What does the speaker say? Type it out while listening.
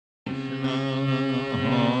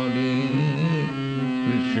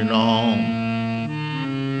Krishna,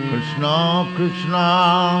 Krishna Krishna,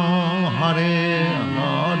 Hare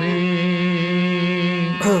Hare,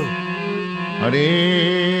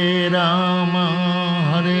 Hare Rama,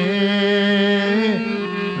 Hare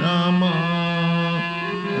Rama,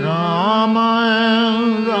 Rama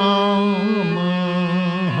Rama,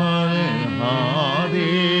 Hare Hare,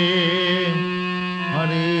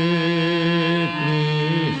 Hare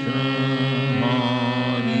Krishna,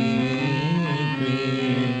 Hare Krishna,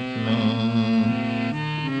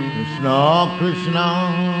 Krishna Krishna,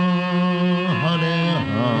 Hare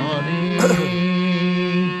Hare,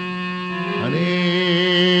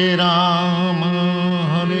 Hare Rama,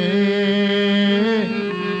 Hare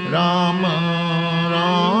Rama,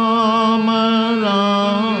 Rama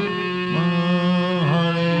Rama,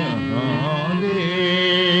 Hare Hare,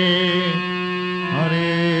 Hare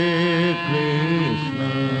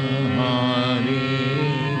Krishna, Hare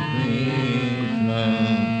Krishna.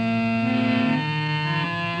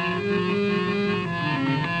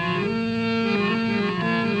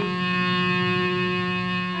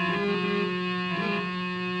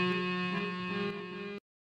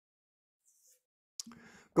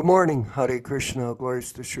 Good morning, Hare Krishna,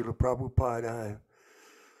 glories to Śrīla Prabhupāda. I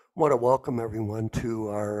want to welcome everyone to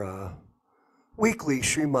our weekly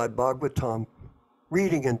Śrīmad-Bhāgavatam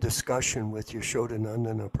reading and discussion with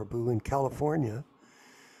Yaśodā-nandana Prabhu in California.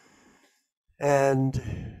 And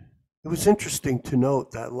it was interesting to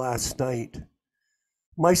note that last night,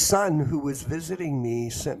 my son who was visiting me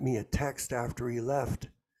sent me a text after he left,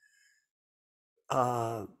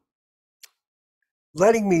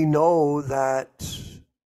 letting me know that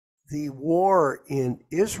the war in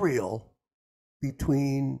Israel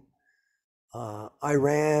between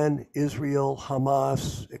Iran, Israel,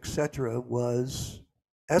 Hamas, etc., was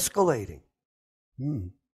escalating.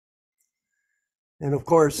 And of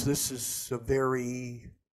course, this is a very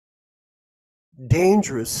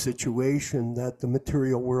dangerous situation that the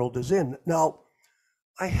material world is in. Now,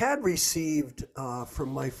 I had received from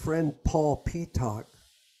my friend Paul Peacock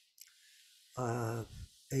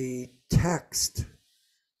a text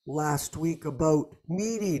last week about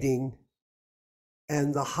meat eating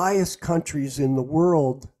and the highest countries in the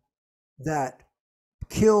world that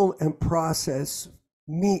kill and process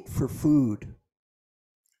meat for food.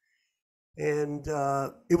 And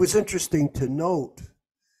it was interesting to note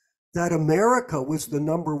that America was the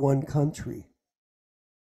 #1 country.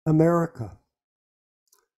 America.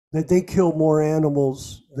 That they kill more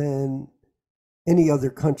animals than any other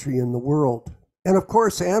country in the world. And of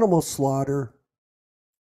course, animal slaughter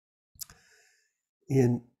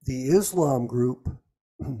in the Islam group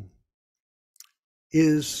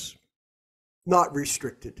is not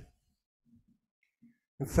restricted.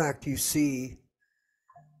 In fact, you see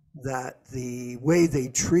that the way they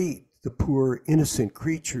treat the poor innocent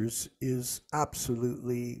creatures is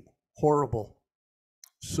absolutely horrible.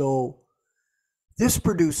 So this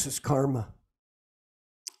produces karma.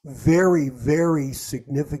 Very, very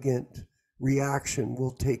significant reaction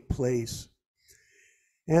will take place.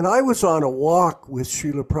 And I was on a walk with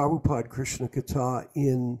Śrīla Prabhupāda Krishna Kata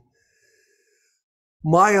in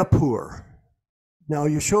Mayapur. Now,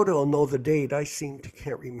 Yaśoda will know the date. I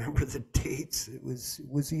can't remember the dates. It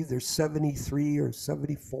was either 73 or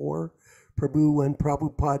 74, Prabhu, when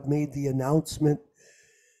Prabhupada made the announcement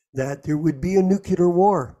that there would be a nuclear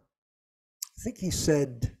war. I think he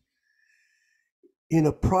said in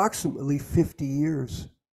approximately 50 years.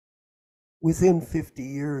 Within 50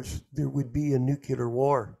 years, there would be a nuclear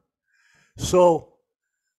war. So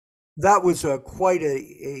that was quite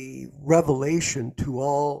a revelation to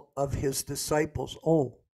all of his disciples.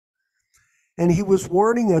 And he was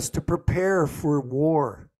warning us to prepare for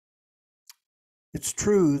war. It's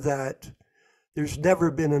true that there's never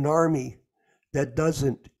been an army that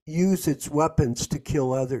doesn't use its weapons to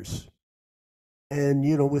kill others. And,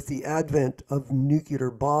 with the advent of nuclear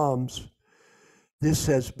bombs, this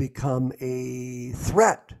has become a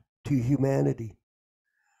threat to humanity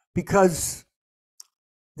because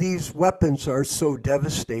these weapons are so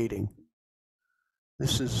devastating.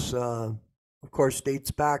 This is, of course,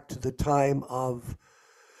 dates back to the time of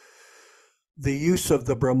the use of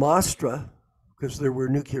the Brahmastra, because there were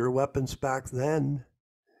nuclear weapons back then.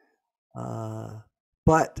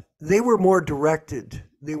 But they were more directed.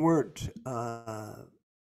 They weren't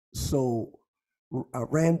so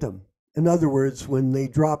random. In other words, when they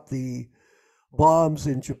dropped the bombs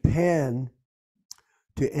in Japan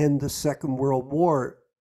to end the Second World War,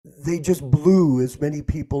 they just blew as many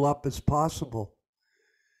people up as possible.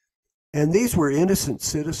 And these were innocent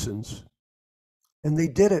citizens. And they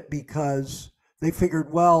did it because they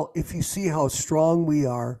figured, well, if you see how strong we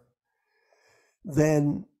are,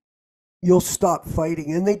 then you'll stop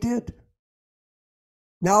fighting. And they did.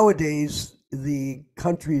 Nowadays, the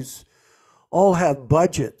countries all have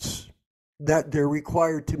budgets that they're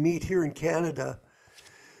required to meet. Here in Canada,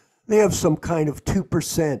 they have some kind of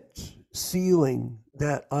 2% ceiling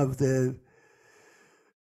that of the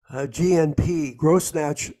GNP, gross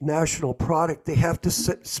national product. They have to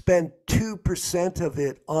spend 2% of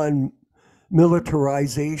it on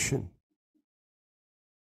militarization.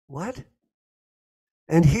 What?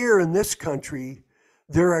 And here in this country,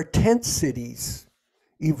 there are tent cities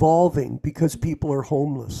evolving because people are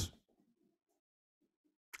homeless.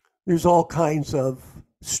 There's all kinds of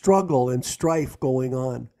struggle and strife going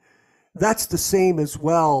on. That's the same as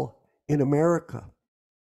well in America.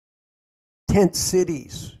 Tent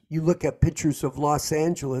cities. You look at pictures of Los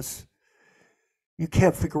Angeles, you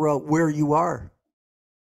can't figure out where you are.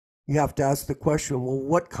 You have to ask the question, well,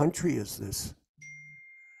 what country is this?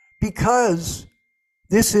 Because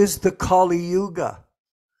this is the Kali Yuga,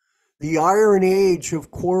 the Iron Age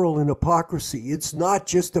of quarrel and hypocrisy. It's not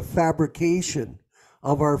just a fabrication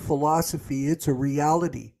of our philosophy, it's a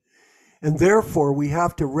reality. And therefore, we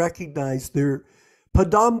have to recognize there,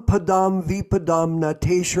 padam padam vipadam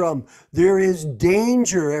nateshram. There is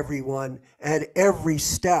danger, everyone, at every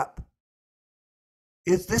step.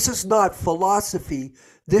 This is not philosophy,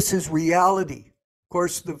 this is reality. Of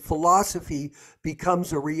course, the philosophy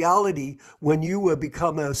becomes a reality when you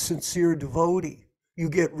become a sincere devotee. You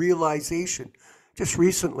get realization. Just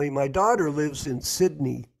recently, my daughter lives in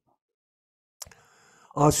Sydney,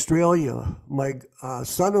 Australia. My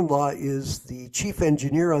son-in-law is the chief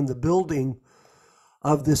engineer on the building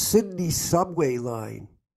of the Sydney subway line.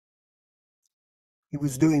 He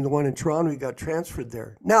was doing the one in Toronto. He got transferred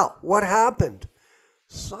there. Now, what happened?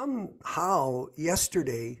 Somehow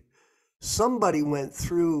yesterday, somebody went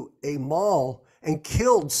through a mall and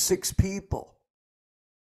killed 6 people.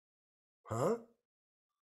 Huh?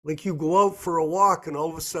 Like you go out for a walk and all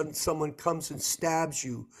of a sudden someone comes and stabs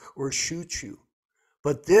you or shoots you.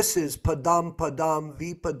 But this is padam padam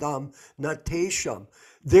vipadam natesham.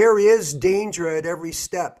 There is danger at every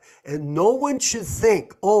step. And no one should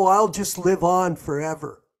think, oh, I'll just live on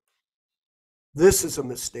forever. This is a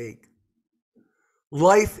mistake.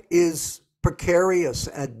 Life is precarious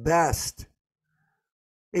at best.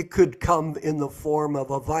 It could come in the form of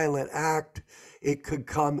a violent act. It could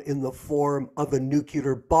come in the form of a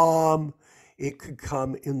nuclear bomb. It could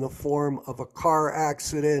come in the form of a car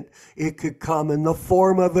accident. It could come in the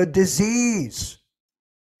form of a disease.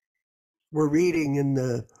 We're reading in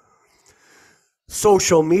the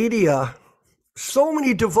social media, so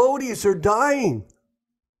many devotees are dying.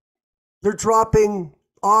 They're dropping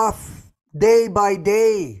off day by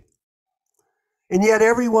day. And yet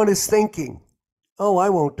everyone is thinking, oh, I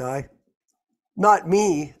won't die. Not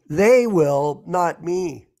me. They will, not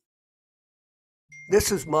me.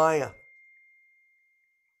 This is Maya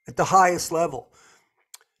at the highest level.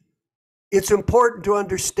 It's important to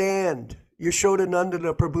understand,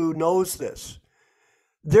 Yaśodā-nandana Prabhu knows this.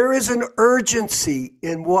 There is an urgency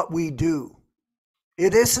in what we do.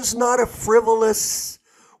 This is not a frivolous,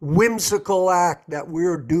 whimsical act that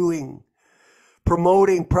we're doing,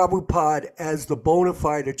 promoting Prabhupada as the bona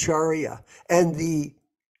fide Acharya and the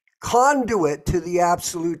conduit to the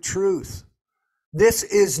absolute truth. This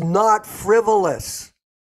is not frivolous.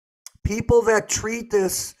 People that treat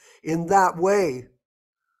this in that way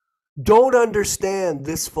don't understand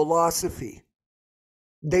this philosophy.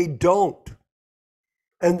 They don't.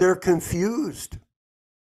 And they're confused.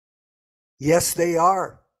 Yes, they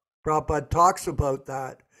are. Prabhupada talks about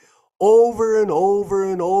that over and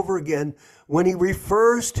over and over again when he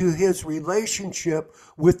refers to his relationship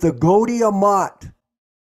with the Gaudiya Math.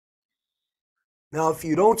 Now, if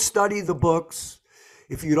you don't study the books,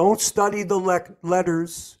 if you don't study the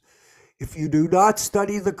letters, if you do not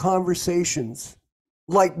study the conversations,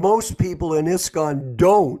 like most people in ISKCON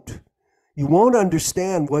don't, you won't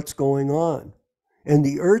understand what's going on and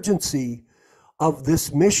the urgency of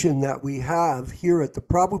this mission that we have here at the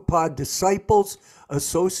Prabhupada Disciples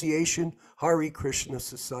Association, Hare Krishna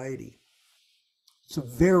Society. It's a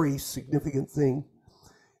very significant thing,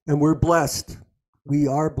 and we're blessed. We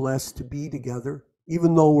are blessed to be together,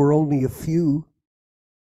 even though we're only a few.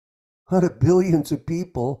 Out of billions of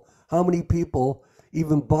people, how many people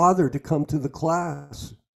even bother to come to the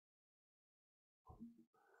class?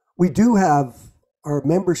 We do have our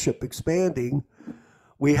membership expanding.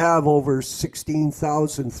 We have over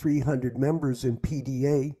 16,300 members in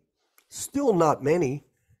PDA. Still not many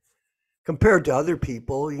compared to other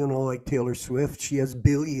people, like Taylor Swift. She has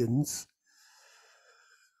billions.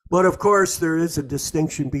 But of course, there is a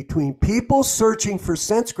distinction between people searching for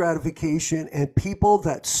sense gratification and people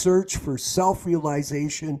that search for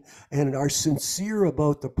self-realization and are sincere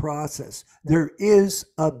about the process. There is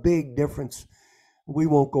a big difference. We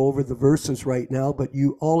won't go over the verses right now, but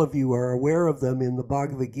all of you are aware of them in the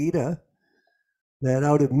Bhagavad Gita, that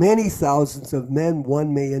out of many thousands of men,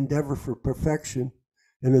 one may endeavor for perfection.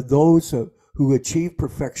 And of those who achieve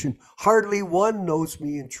perfection, hardly one knows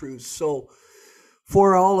me in truth. So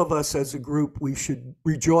for all of us as a group, we should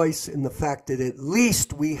rejoice in the fact that at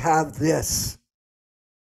least we have this.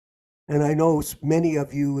 And I know many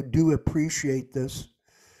of you do appreciate this.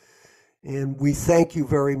 And we thank you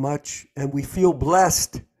very much. And we feel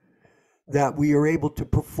blessed that we are able to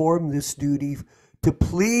perform this duty to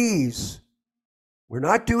please. We're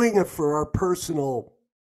not doing it for our personal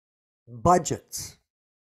budgets.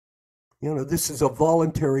 You know, this is a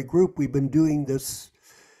voluntary group. We've been doing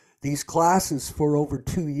these classes for over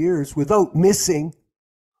 2 years without missing.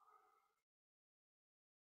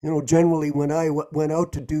 You know, generally when I went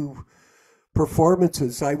out to do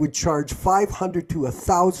performances, I would charge $500 to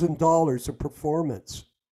 $1,000 a performance.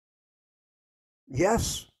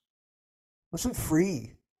 Yes, it wasn't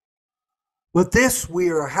free. But this we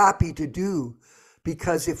are happy to do,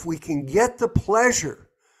 because if we can get the pleasure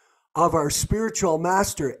of our spiritual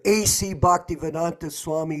master, A.C. Bhaktivedanta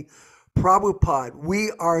Swami Prabhupāda,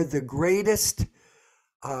 we are the greatest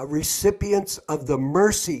recipients of the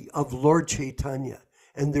mercy of Lord Chaitanya.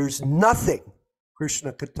 And there's nothing,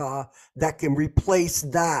 Krishna Katha, that can replace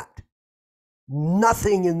that.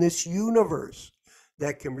 Nothing in this universe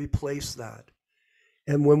that can replace that.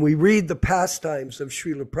 And when we read the pastimes of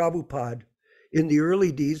Śrīla Prabhupāda in the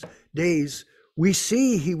early days, we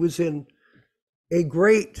see he was in a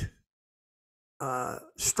great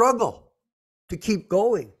struggle to keep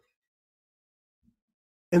going.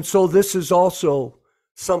 And so this is also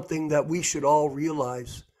something that we should all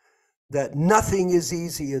realize, that nothing is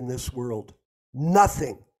easy in this world.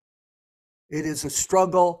 Nothing. It is a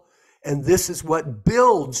struggle, and this is what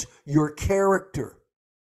builds your character.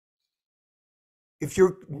 If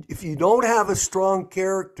you don't have a strong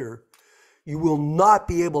character, you will not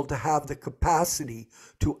be able to have the capacity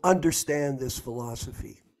to understand this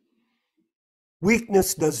philosophy.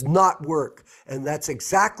 Weakness does not work, and that's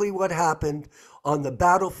exactly what happened on the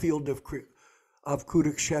battlefield of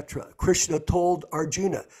Kurukshetra. Krishna told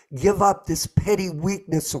Arjuna, give up this petty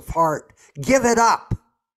weakness of heart. Give it up.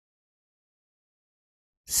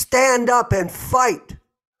 Stand up and fight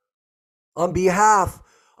on behalf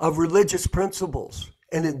of religious principles.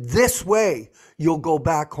 And in this way, you'll go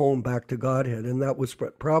back home, back to Godhead. And that was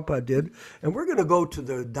what Prabhupada did. And we're going to go to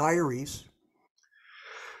the diaries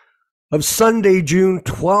of Sunday, June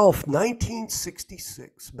 12th,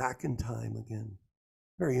 1966, back in time again.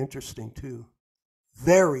 Very interesting, too.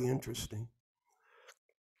 Very interesting.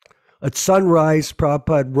 At sunrise,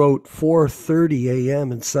 Prabhupada wrote 4:30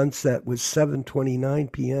 a.m. and sunset was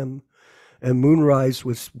 7:29 p.m. and moonrise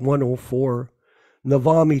was 1:04.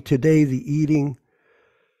 Navami, today the eating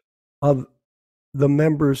of the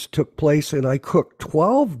members took place, and I cooked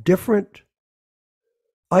 12 different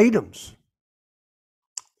items.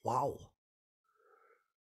 Wow.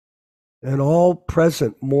 And all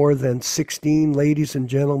present, more than 16 ladies and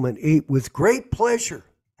gentlemen, ate with great pleasure.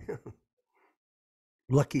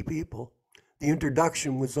 Lucky people. The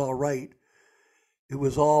introduction was all right. It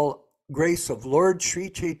was all grace of Lord Sri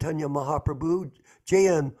Chaitanya Mahaprabhu.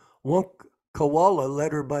 J.N. Wonkawala,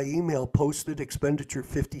 letter by email posted, expenditure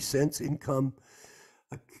 50 cents, income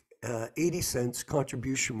 80 cents,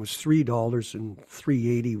 contribution was $3, and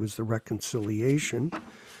 $3.80 was the reconciliation.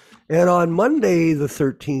 And on Monday, the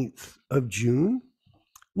 13th of June,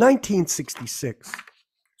 1966,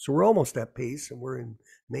 so we're almost at pace, and we're in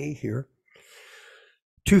May here,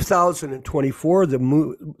 2024,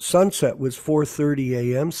 the sunset was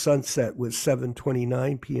 4:30 a.m., sunset was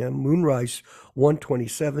 7:29 p.m., moonrise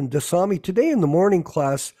 1:27. Dasami, today in the morning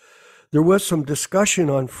class, there was some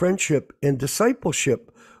discussion on friendship and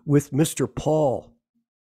discipleship with Mr. Paul.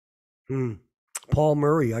 Paul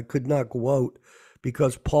Murray. I could not go out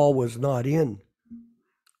because Paul was not in.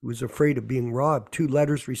 He was afraid of being robbed. 2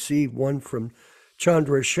 letters received, one from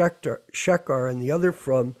Chandra Shekhar and the other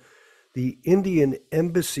from the Indian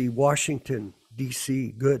Embassy, Washington,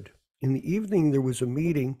 D.C. Good. In the evening, there was a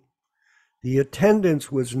meeting. The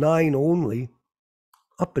attendance was 9 only,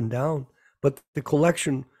 up and down, but the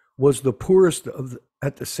collection was the poorest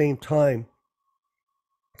at the same time,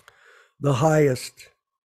 the highest,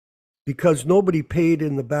 because nobody paid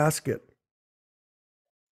in the basket.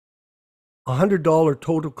 $100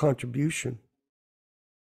 total contribution.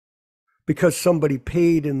 because somebody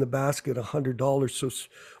paid in the basket $100. So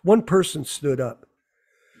one person stood up.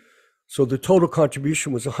 So the total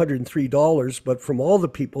contribution was $103, but from all the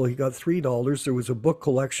people, he got $3. There was a book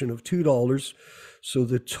collection of $2. So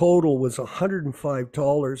the total was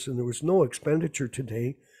 $105, and there was no expenditure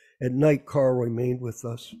today. At night, Carl remained with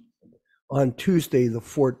us. On Tuesday, the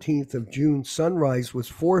 14th of June, sunrise was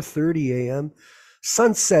 4:30 a.m.,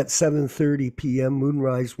 sunset 7:30 p.m.,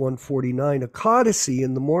 moonrise 1:49. Ācādasi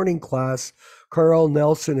in the morning class, Carl,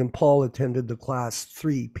 Nelson, and Paul attended the class,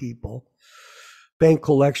 3 people. Bank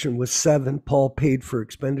collection was 7. Paul paid for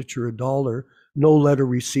expenditure $1. No letter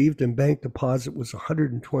received, and bank deposit was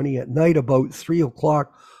 $120. At night, about 3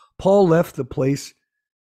 o'clock, Paul left the place,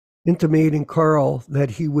 intimating Carl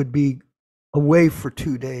that he would be away for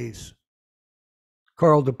 2 days.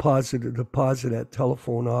 Carl deposited a deposit at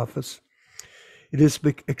telephone office. It is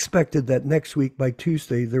expected that next week by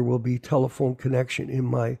Tuesday there will be telephone connection in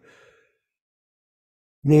my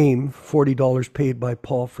name, $40 paid by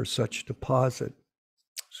Paul for such deposit.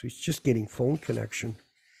 So he's just getting phone connection.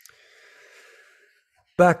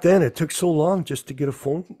 Back then it took so long just to get a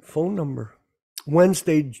phone number.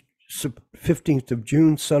 Wednesday, 15th of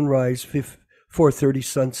June, sunrise 4:30,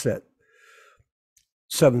 sunset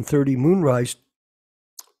 7:30, moonrise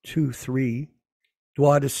 2:03.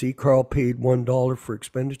 Dwadasi, Carl paid $1 for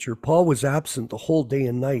expenditure. Paul was absent the whole day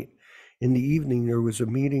and night. In the evening, there was a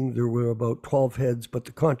meeting. There were about 12 heads, but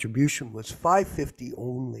the contribution was $550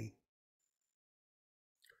 only.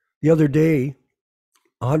 The other day,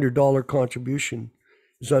 $100 contribution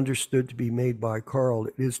is understood to be made by Carl.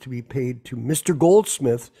 It is to be paid to Mr.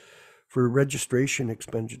 Goldsmith for registration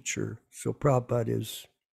expenditure. So Prabhupada is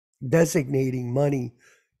designating money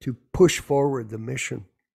to push forward the mission.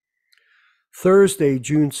 Thursday,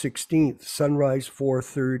 June 16th, sunrise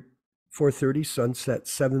 4:30, sunset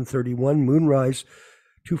 7:31, moonrise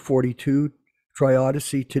 2:42,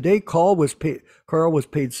 Triodicee. Today, Carl was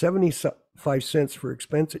paid 75 cents for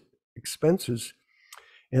expenses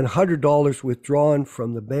and $100 withdrawn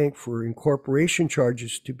from the bank for incorporation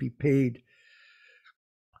charges to be paid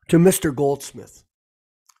to Mr. Goldsmith.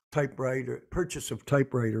 Typewriter, purchase of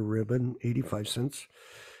typewriter ribbon, 85 cents.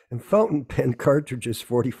 And fountain pen cartridges,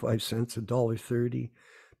 45 cents, $1.30.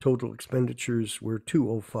 Total expenditures were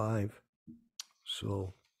 $205.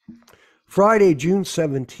 So Friday, June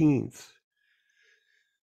 17th,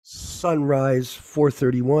 sunrise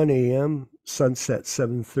 4:31 a.m., sunset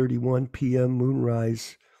 7:31 p.m.,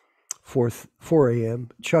 moonrise 4 a.m.,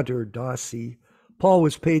 Chaturdashi. Paul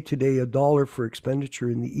was paid today $1 for expenditure.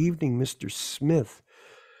 In the evening, Mr. Smith,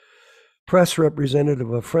 press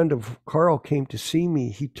representative, a friend of Carl, came to see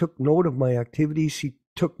me. He took note of my activities. He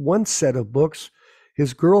took one set of books.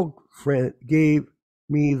 His girlfriend gave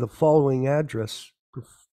me the following address.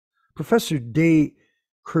 Professor D.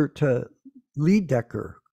 Kurta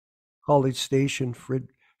Liedecker, College Station,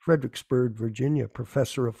 Fredericksburg, Virginia,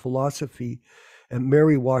 professor of philosophy at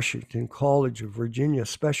Mary Washington College of Virginia,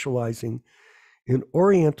 specializing in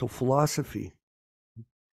Oriental philosophy.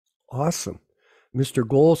 Awesome. Mr.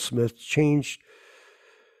 Goldsmith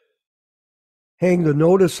hang the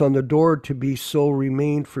notice on the door to be so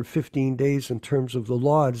remained for 15 days in terms of the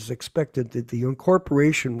law. It is expected that the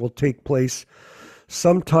incorporation will take place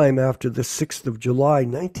sometime after the 6th of July,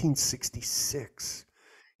 1966.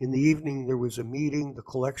 In the evening, there was a meeting. The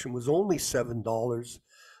collection was only $7.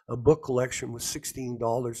 A book collection was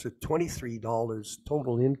 $16, at $23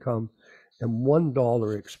 total income and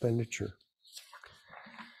 $1 expenditure.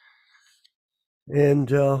 And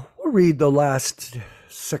we'll read the last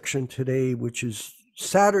section today, which is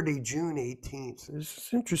Saturday, June 18th.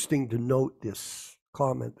 It's interesting to note this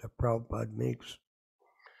comment that Prabhupada makes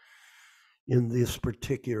in this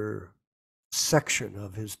particular section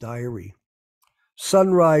of his diary.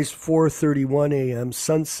 Sunrise 4:31 a.m.,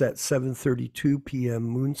 sunset 7:32 p.m.,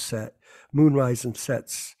 moonrise and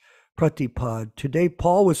sets Pratipad. Today,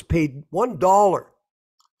 Paul was paid $1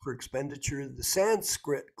 for expenditure. The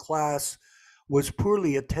Sanskrit class was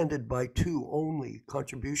poorly attended by 2 only.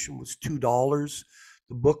 Contribution was $2.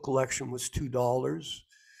 The book collection was $2.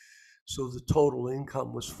 So the total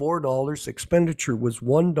income was $4. Expenditure was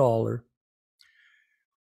 $1.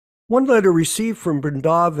 One letter received from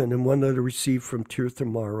Vrindavan and one letter received from Tirtha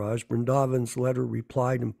Maharaj. Vrindavan's letter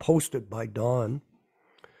replied and posted by Don.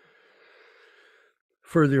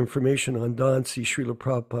 Further information on Don, see Śrīla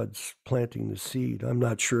Prabhupāda's Planting the Seed. I'm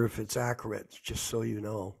not sure if it's accurate, just so you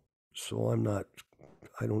know. So I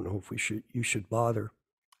don't know if you should bother.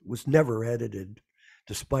 It was never edited,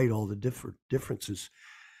 despite all the differences.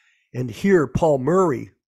 And here, Paul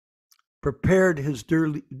Murray prepared his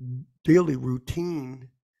daily routine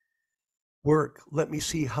work. Let me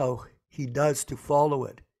see how he does to follow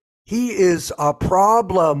it. He is a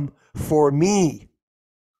problem for me.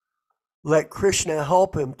 Let Krishna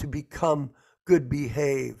help him to become good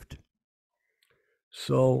behaved.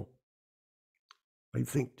 So I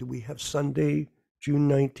think, do we have Sunday, June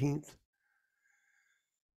 19th?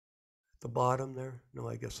 At the bottom there? No,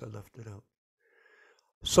 I guess I left it out.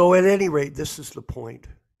 So at any rate, this is the point.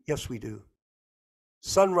 Yes, we do.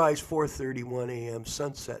 Sunrise 4:31 a.m.,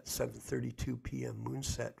 sunset 7:32 p.m.,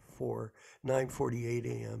 moonset 9:48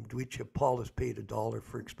 a.m. Dvitya Paul has paid $1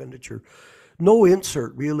 for expenditure. No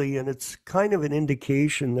insert really, and it's kind of an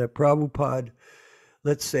indication that Prabhupada,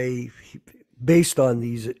 let's say, based on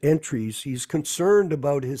these entries, he's concerned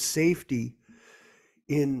about his safety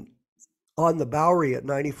on the Bowery at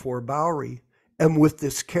 94 Bowery, and with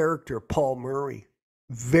this character, Paul Murray,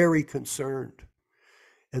 very concerned.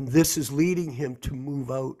 And this is leading him to move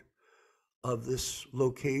out of this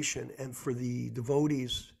location and for the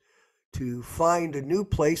devotees to find a new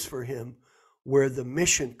place for him where the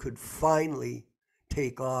mission could finally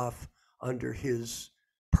take off under his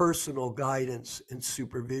personal guidance and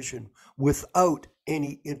supervision without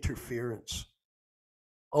any interference.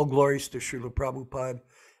 All glories to Śrīla Prabhupāda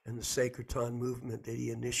and the Sankirtan movement that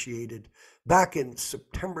he initiated back in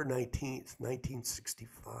September 19th,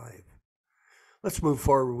 1965. Let's move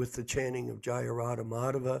forward with the chanting of Jaya Radha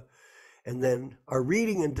Madhava, and then our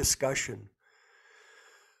reading and discussion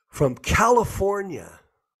from California.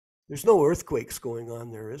 There's no earthquakes going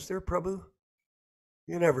on there, is there, Prabhu?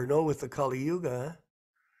 You never know with the Kali Yuga, huh?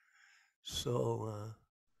 So,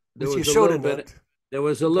 there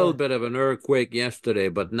was a little bit of an earthquake yesterday,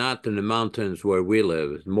 but not in the mountains where we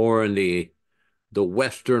live. It's more in the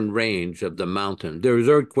western range of the mountain. There's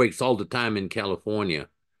earthquakes all the time in California.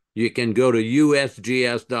 You can go to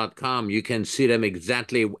usgs.com. You can see them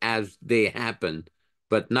exactly as they happen,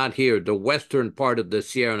 but not here. The western part of the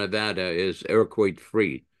Sierra Nevada is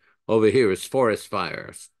earthquake-free. Over here is forest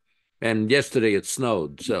fires. And yesterday it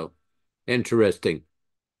snowed, so interesting.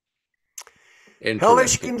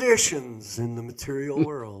 Hellish conditions in the material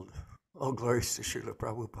world. All glories to Śrīla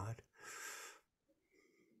Prabhupāda.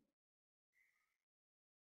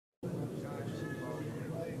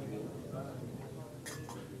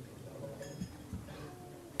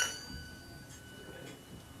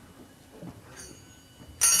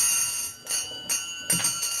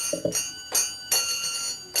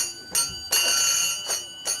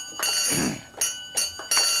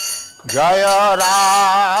 Jaya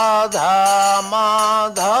Radha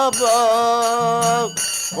Madhava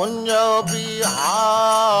Kunja Bihari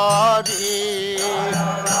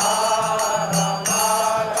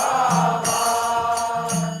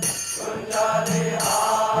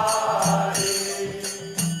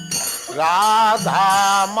Radha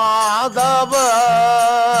Madhava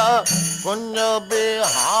Kunja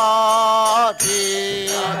Bihari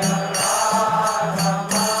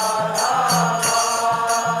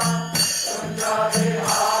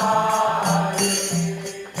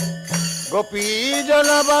Gopi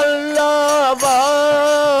Jana Vallabha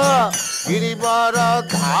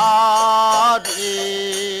Girivaradhari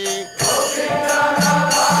Gopi Jana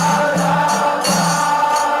Vallabha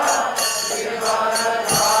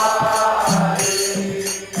Girivaradhari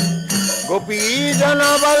Gopi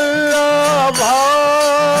Jana Vallabha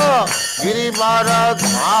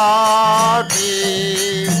Girivaradhari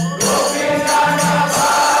Gopi Jana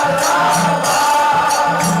Vallabha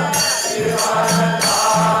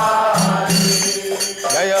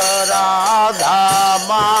Jaya Radha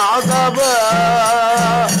Madhava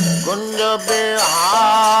Kunja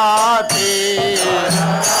Bihari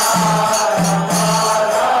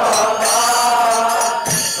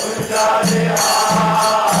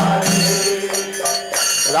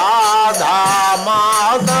Radha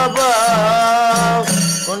Madhava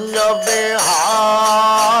Kunja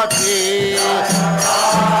Bihari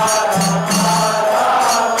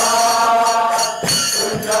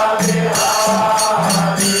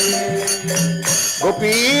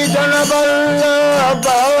Gopi Jana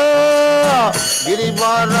Vallabha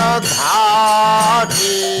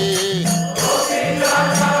Girivaradhari Gopi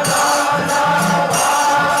Jana Vallabha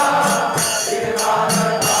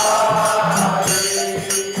Girivaradhari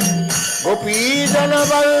Gopi Jana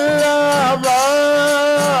Vallabha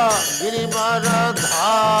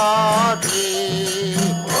Girivaradhari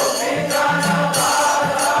Gopi Jana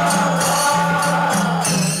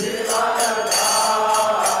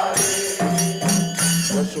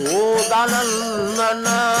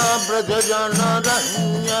Yaśodā-nandana Brajajana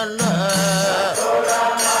Ranjana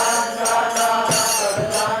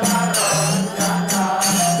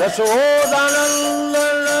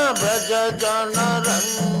Yaśodā-nandana Brajajana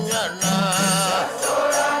Ranjana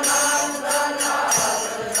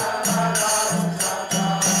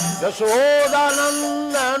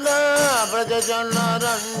Yaśodā-nandana Brajajana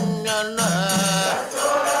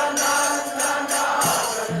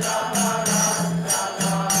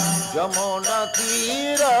Jamuna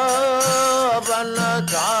Tira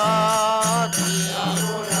Vanachati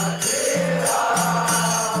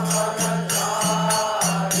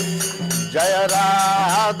Jaya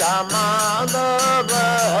Radha Madhava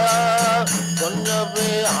Kunja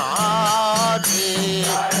Vihari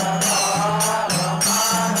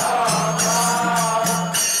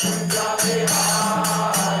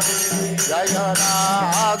Jaya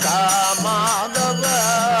Radha Madhava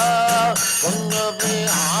Kunja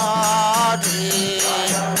Vihari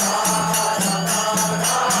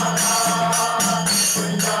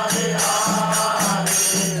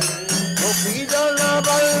Gopijana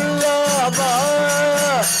Vallabha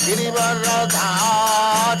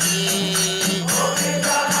Girivaradhari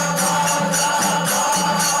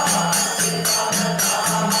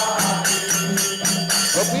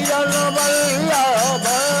Gopijana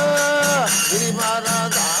Vallabha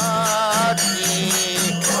Girivaradhari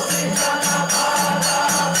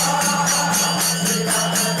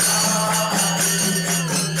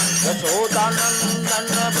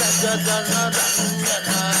Yaśodā-nandana Brajajana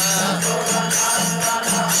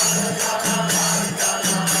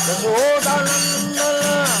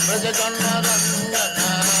Yaśodā-nandana Brajajana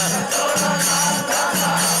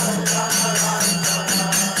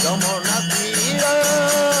Jamuna Tira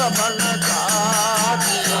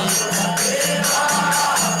Vanachati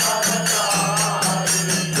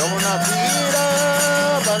Jamuna Tira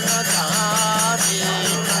Vanachati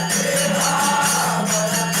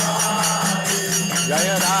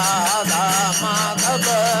Jaya Radha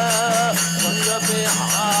Madhava Kunja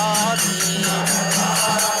Vihari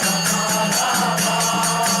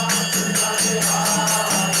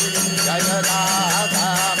Jaya Radha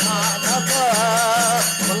Madhava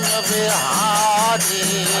Kunja Vihari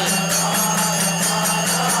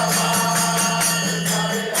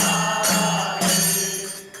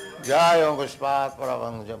Jaya Gospat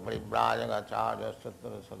Paramahansa Paribhajagacārya Sattva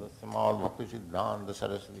Sadasya Bhaktivedanta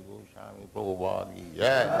Saraswati Goswami Prabhupāda ki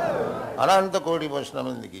jai Ananta Koti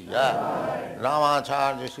Vaishnava ki jai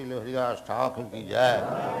Ramacārya Śrīla Thakur ki jai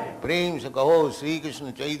Prem se kaho Sri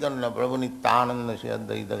Krishna Chaitanya Prabhu Nityananda Shri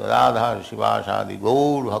Advaita Gadadhar Shivasadi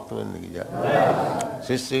Gaur Bhaktivedanta ki jai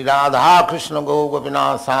Shri Radha Krishna Gaur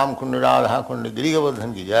Gopinath Sam Kund Radha Kund Giri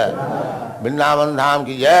Govardhan ki jai Vrindavan Dham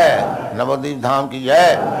ki jai Navadvip Dham ki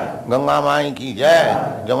jai Ganga Mai ki jai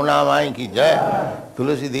Jamuna Mai ki jai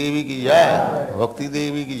Tulasi Devi ki jai Bhakti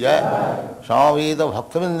Devi ki jai Swami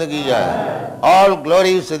Bhaktivedanta ki jai All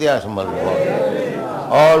glories to the Assembled Lord.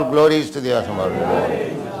 All glories to the Assembled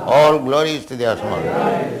Lord. All glories to the Assembled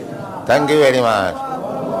Lord. Thank you very much.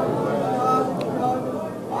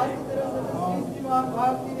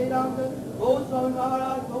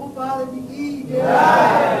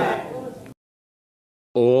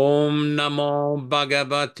 Om Namo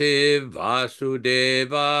Bhagavate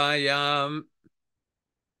Vasudevaya.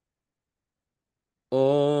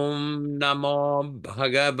 Om Namo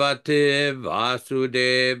Bhagavate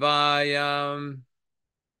Vasudevaya.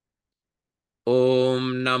 Om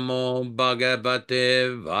Namo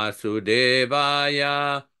Bhagavate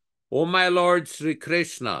Vasudevaya. O my Lord Sri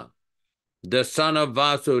Krishna, the son of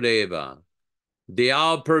Vasudeva, the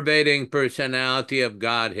all-pervading personality of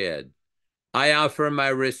Godhead, I offer my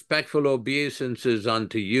respectful obeisances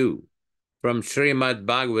unto you from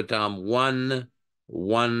Śrīmad-Bhāgavatam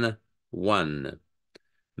 1:1:1.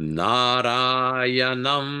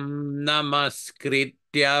 Nārayanam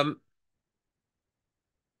namaskritya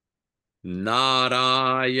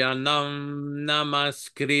Nārayanam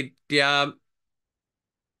namaskritya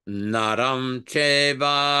Naram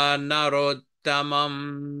cheva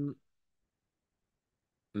narottamam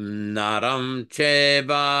Naram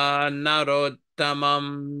cheva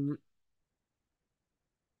narottamam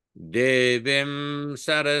Devim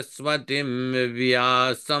saraswatim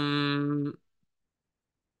vyasam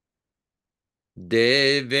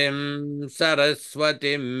Devim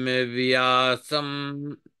saraswatim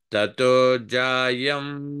vyasam Tato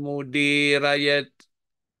jayam mudirayat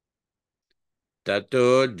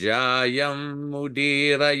Tato jayam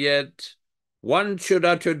mudirayat. One should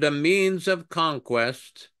utter the means of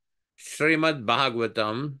conquest,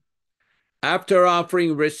 Śrīmad-Bhāgavatam, after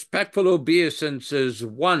offering respectful obeisances,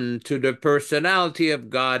 one, to the personality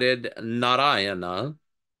of Godhead, Narayana,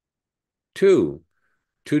 two,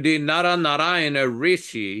 to the Narayana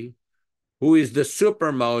Rishi, who is the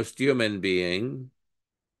supermost human being,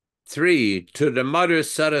 three, to the Mother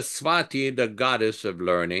Saraswati, the goddess of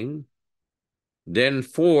learning, then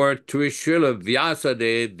four, to Śrīla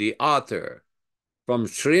Vyasadeva, the author from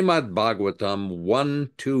Śrīmad-Bhāgavatam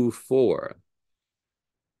 1-4.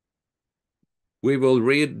 We will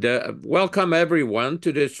read, welcome everyone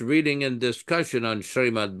to this reading and discussion on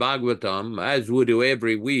Śrīmad-Bhāgavatam, as we do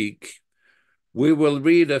every week. We will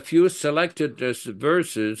read a few selected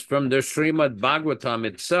verses from the Śrīmad-Bhāgavatam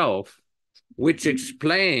itself, which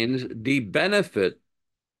explains the benefit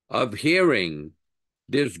of hearing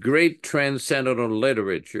these great transcendental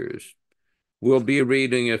literatures. We'll be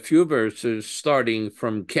reading a few verses starting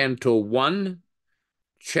from Canto 1,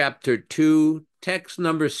 Chapter 2, text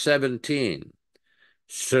number 17.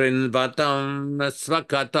 Srinvatam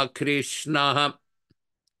svakata Krishna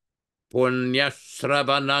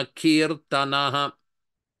punyashravana kirtana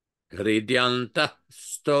hridyanta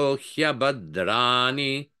stohya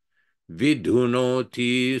badrani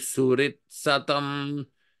vidhunoti surit satam.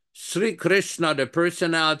 Sri Krishna, the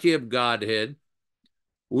personality of Godhead,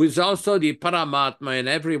 who is also the Paramatma in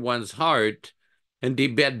everyone's heart and the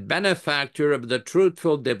benefactor of the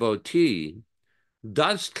truthful devotee,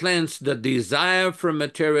 thus cleanse the desire for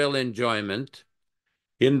material enjoyment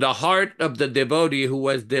in the heart of the devotee who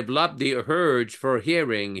has developed the urge for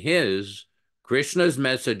hearing his, Krishna's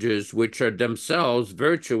messages, which are themselves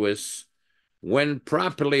virtuous when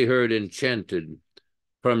properly heard and chanted,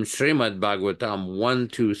 from Śrīmad-Bhāgavatam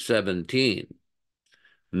 1-17.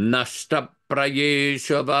 Nashta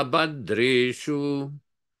prayeshu vabhadreshu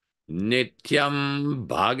nityam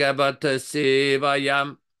bhagavata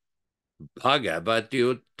sevayam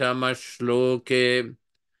bhagavati uttama shloke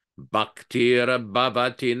bhaktira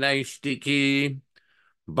bhavati naishtiki.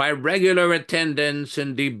 By regular attendance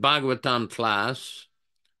in the Bhagavatam class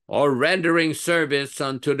or rendering service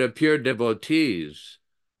unto the pure devotees,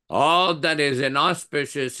 all that is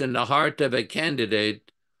inauspicious in the heart of a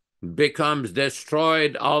candidate becomes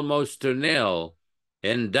destroyed almost to nil,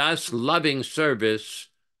 and thus loving service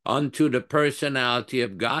unto the personality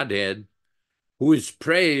of Godhead, who is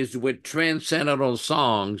praised with transcendental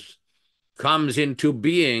songs, comes into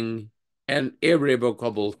being an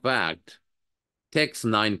irrevocable fact. Text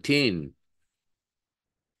 19.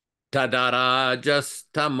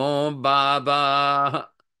 Tadarajastamo bhava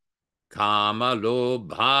kamalo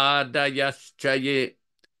bhadayaschaye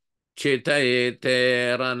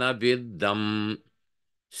chitayeterana viddam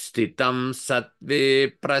stitam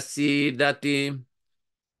sattve prasidati.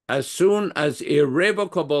 As soon as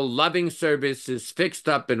irrevocable loving service is fixed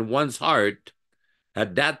up in one's heart,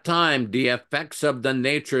 at that time the effects of the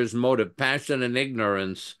nature's mode of passion and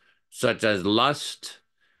ignorance, such as lust,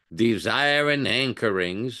 desire and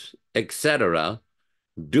hankerings, etc.,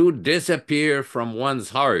 do disappear from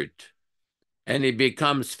one's heart, and he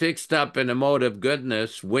becomes fixed up in a mode of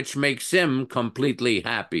goodness which makes him completely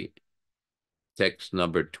happy. Text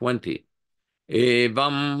number 20.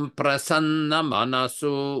 Evam prasanna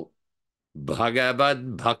manasu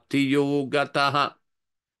bhagavad bhakti yogataha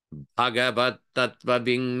bhagavad tattva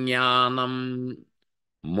vijnanam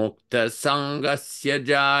mukta sangasya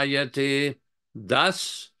jayate.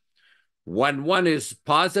 Thus, when one is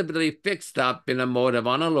positively fixed up in a mode of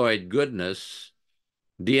unalloyed goodness,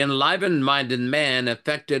 the enlivened-minded man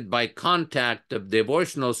affected by contact of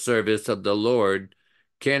devotional service of the Lord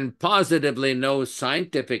can positively know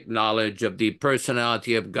scientific knowledge of the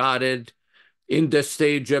personality of Godhead in the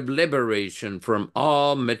stage of liberation from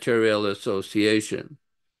all material association.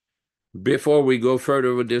 Before we go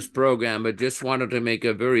further with this program, I just wanted to make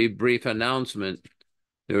a very brief announcement.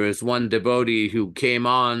 There is one devotee who came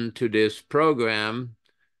on to this program,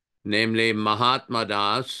 namely Mahatma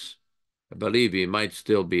Das. I believe he might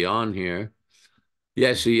still be on here.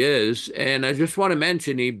 Yes, he is. And I just want to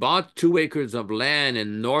mention he bought 2 acres of land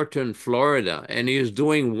in northern Florida, and he is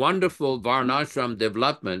doing wonderful Varnashram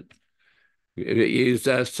development. He's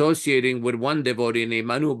associating with one devotee named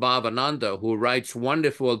Manu Bhavananda, who writes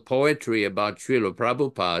wonderful poetry about Śrīla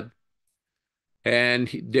Prabhupāda. And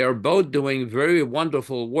they're both doing very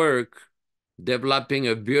wonderful work, developing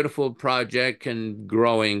a beautiful project and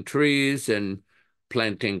growing trees and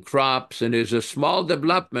planting crops. And it's a small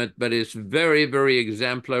development, but it's very, very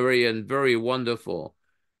exemplary and very wonderful.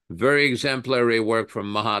 Very exemplary work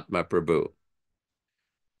from Mahatma Prabhu.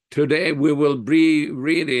 Today we will be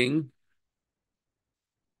reading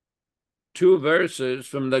 2 verses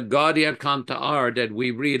from the Gaudiya Cantar that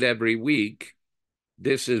we read every week.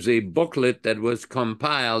 This is a booklet that was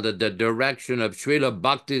compiled at the direction of Srila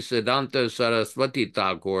Bhaktivedanta Saraswati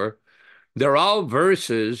Thakur. They're all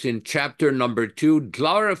verses in chapter number 2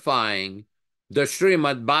 glorifying the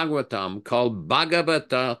Śrīmad-Bhāgavatam called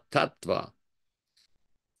Bhagavata Tattva.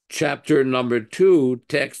 Chapter number 2,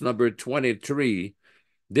 text number 23.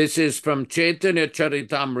 This is from Chaitanya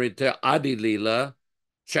Charitamrita Adi Lila,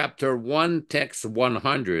 chapter 1, text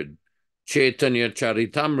 100, Chaitanya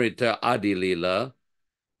Charitamrita Adilila,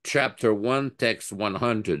 chapter 1, text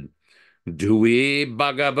 100. Dui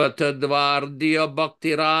Bhagavata Dvardiya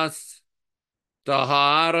Bhaktiras,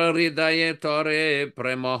 Tahara Ridayatore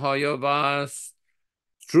Premohoyavas.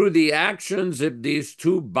 Through the actions of these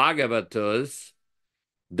two Bhagavatas,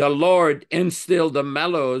 the Lord instilled the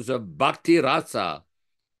mellows of Bhakti Rasa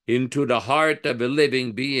into the heart of a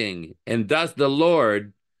living being, and thus the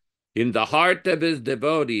Lord, in the heart of his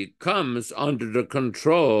devotee, comes under the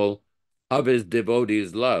control of his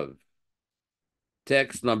devotee's love.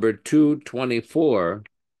 Text number 224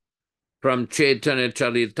 from Chaitanya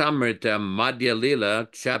Charitamrita Madhya Lila,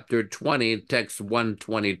 chapter 20, text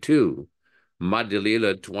 122. Madhya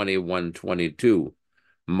Lila 21:22.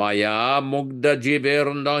 Maya mugda jiver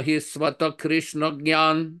nahi svata Krishna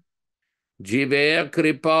gyan, jiver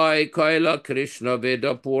kripai kaila Krishna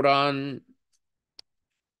Veda Puran.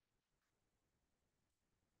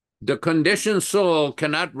 The conditioned soul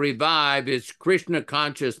cannot revive its Krishna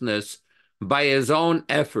consciousness by his own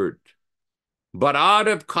effort, but out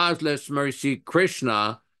of causeless mercy,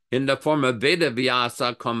 Krishna, in the form of Veda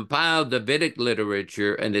Vyasa, compiled the Vedic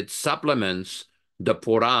literature and its supplements, the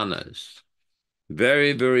Puranas.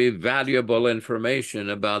 Very, very valuable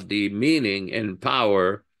information about the meaning and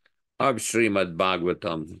power of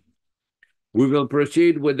Śrīmad-Bhāgavatam. We will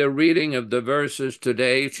proceed with the reading of the verses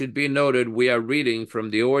today. It should be noted we are reading from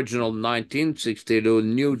the original 1962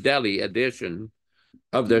 New Delhi edition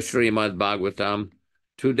of the Śrīmad-Bhāgavatam.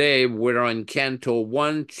 Today we're on Canto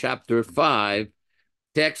 1, Chapter 5,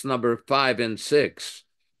 text number 5 and 6.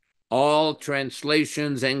 All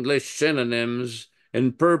translations, English synonyms,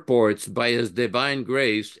 and purports by His Divine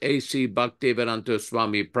Grace A.C. Bhaktivedanta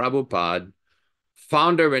Swami Prabhupāda,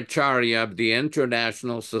 Founder-Ācārya of the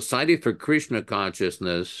International Society for Krishna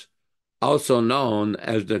Consciousness, also known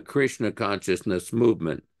as the Krishna Consciousness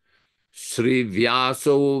Movement. Sri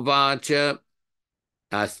Vyasa Uvacha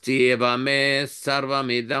Astyeva me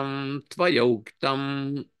sarvamidam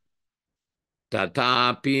tvayoktam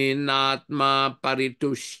tatapi natma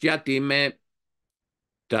paritushyati me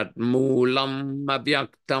tatmulam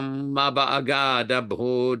avyaktam abhagada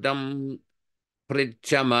bhodam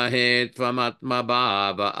prichamahe tvamatma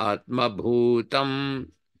bhava atma bhutam.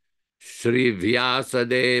 Sri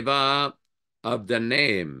Vyasadeva, of the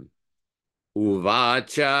name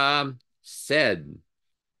Uvacha, said,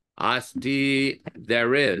 Asti,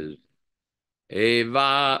 there is,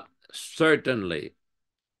 Eva, certainly,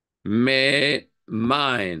 me,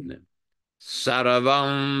 mine,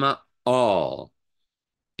 Saravam, all,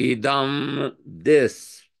 Idam,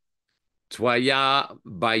 this, Tvaya,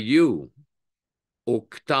 by you,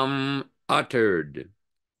 Uktam, uttered,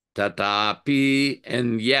 Tatapi,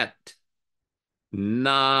 and yet,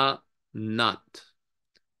 Na, not,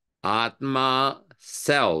 Atma,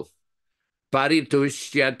 self,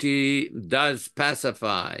 Paritushyati, does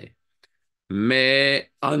pacify, me,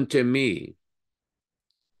 unto me,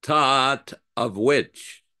 Tat, of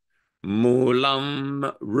which,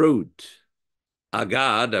 Mulam, root,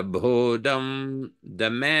 Agada Bhodam, the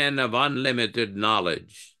man of unlimited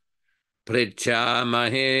knowledge,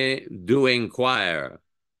 Prichamahe, do inquire,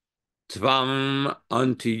 Tvam,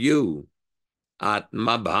 unto you,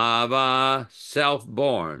 Atma Bhava,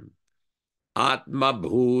 self-born, Atma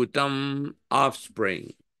Bhutam,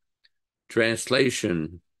 offspring.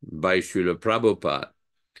 Translation by Śrīla Prabhupāda.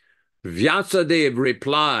 Vyasadeva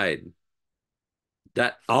replied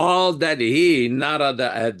that all that he,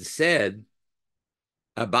 Nārada, had said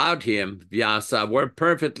about him, Vyasa, were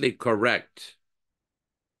perfectly correct.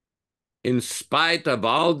 In spite of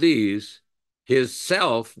all these, his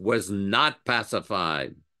self was not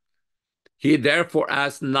pacified. He therefore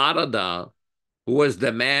asked Nārada, who was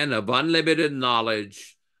the man of unlimited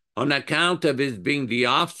knowledge, on account of his being the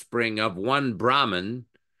offspring of one Brahman,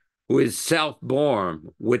 who is self-born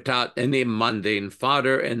without any mundane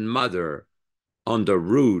father and mother, on the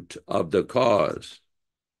root of the cause.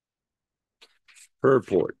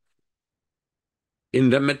 Purport. In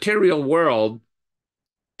the material world,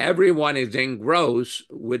 everyone is engrossed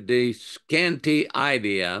with the scanty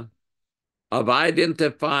idea of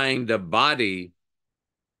identifying the body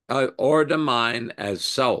or the mind as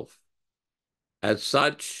self. As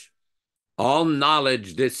such, all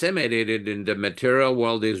knowledge disseminated in the material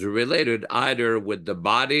world is related either with the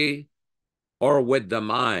body or with the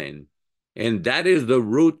mind, and that is the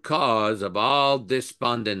root cause of all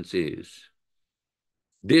despondencies.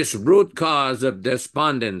 This root cause of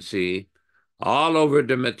despondency all over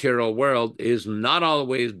the material world is not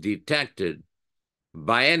always detected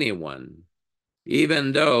by anyone,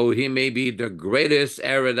 even though he may be the greatest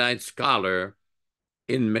erudite scholar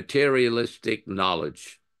in materialistic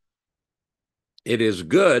knowledge. It is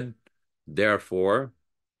good, therefore,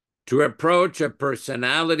 to approach a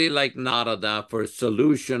personality like Nārada for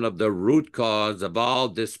solution of the root cause of all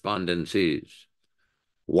despondencies.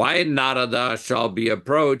 Why Nārada shall be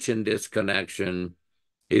approached in this connection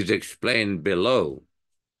is explained below.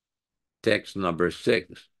 Text number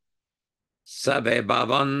 6. Save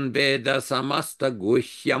bhavan veda samasta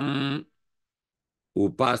guhyam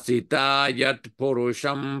upasita yat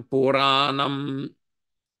purusham puranam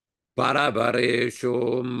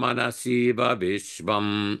paravaresho manasiva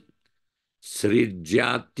vishvam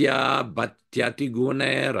srijatya bhatyati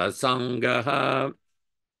gune rasangaha.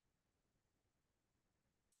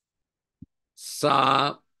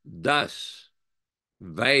 Sa, thus,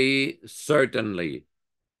 very certainly,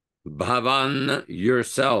 bhavan,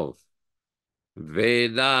 yourself,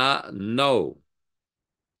 Veda, no,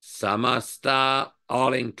 samasta,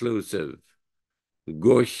 all-inclusive,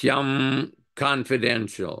 guhyam,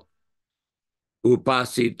 confidential,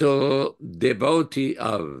 upasito, devotee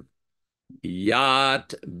of,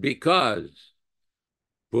 yat, because,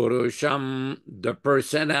 purusham, the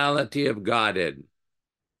personality of Godhead,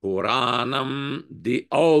 Puranam, the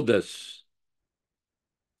oldest,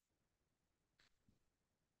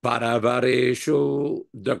 Paravareshu,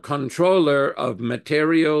 the controller of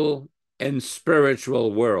material and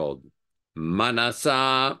spiritual world,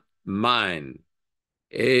 Manasa, mind,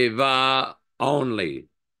 Eva, only,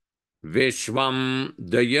 Vishwam,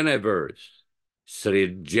 the universe,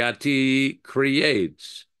 Srijati,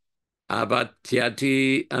 creates,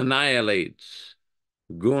 Avatyati, annihilates,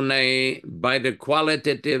 Gune, by the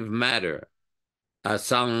qualitative matter,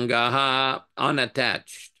 Asangaha,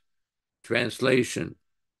 unattached. Translation.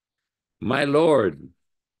 My Lord,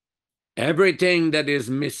 everything that is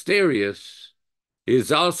mysterious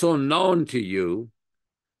is also known to you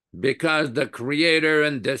because the creator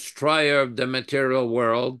and destroyer of the material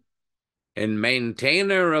world and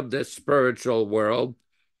maintainer of the spiritual world,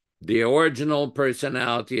 the original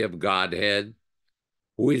personality of Godhead,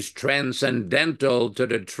 who is transcendental to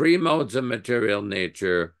the three modes of material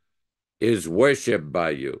nature, is worshipped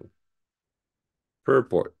by you.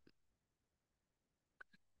 Purport.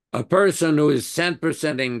 A person who is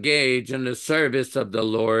 100% engaged in the service of the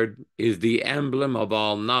Lord is the emblem of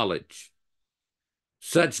all knowledge.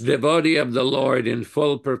 Such devotee of the Lord in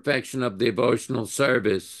full perfection of devotional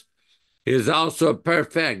service is also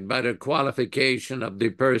perfect by the qualification of the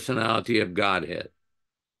personality of Godhead.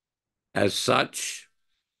 As such,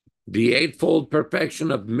 the eightfold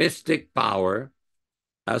perfection of mystic power,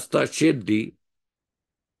 Astashiddhi,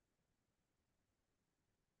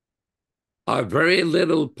 a very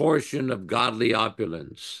little portion of godly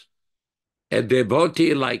opulence. A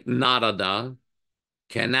devotee like Nārada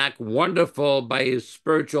can act wonderful by his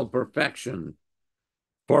spiritual perfection,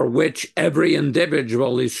 for which every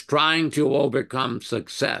individual is trying to overcome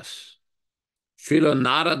success. Śrīla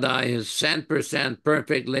Nārada is 100%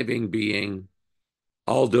 perfect living being,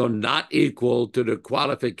 although not equal to the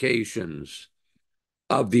qualifications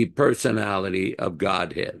of the personality of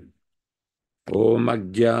Godhead. Om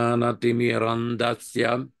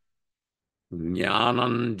Ajnana-timirandasya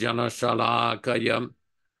Jnananjana Shalakaya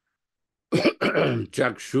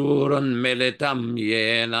Chakshuran Militam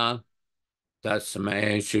Yena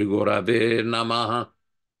Tasmai Shri Gurave Namaha.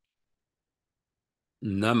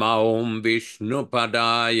 Nama Om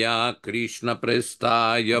Vishnupadaya Krishna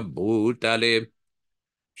Prestaya Bhutale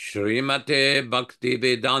Śrīmate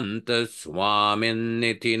Bhaktivedanta Swami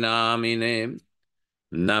Namine.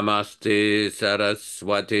 Namaste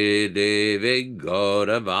Saraswati Devi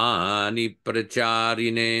Gauravani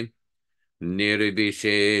Pracharine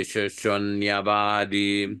Nirvishesha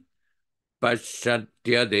Shunyavadi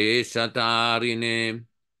Paschatya Deshatarine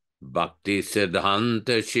Bhakti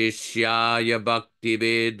Siddhanta Shishyaya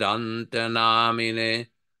Bhaktivedanta Namine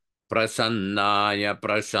Prasannaya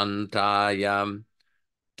Prashantaya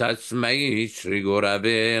Tasmai Shri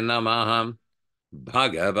Gurave Namaha.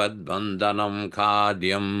 Bhagavad Vandanam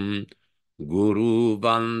Khadyam Guru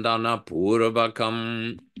Vandana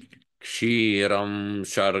Purvakam Kshiram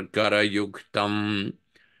Sharkara Yuktam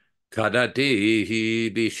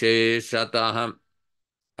Kadatihi Visheshatah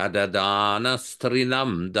Adadana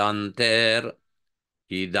Strinam Danter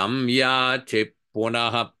Idam Yache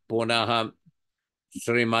Punaha Punaha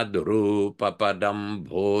Srimad-Rupa Padam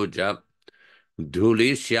Bhoja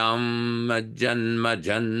Dhulishyam Janma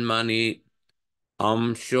Janmani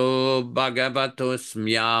Amsho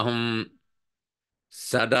Bhagavatosmyaham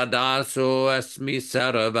Sadadaso Asmi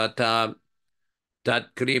Sarvata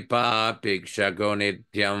Tat Kripa Pikshako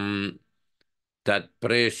Nityam Tat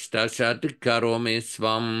Prishta Shat Karomi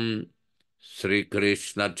Svam Sri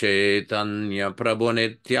Krishna Chaitanya Prabhu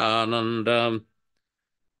Nityananda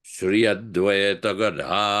Shri Advaita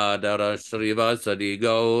Gadadara Srivasadi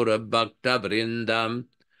Gaura Bhakta Vrindam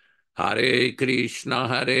Hare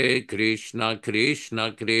Krishna Krishna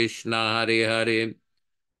Krishna Hare Hare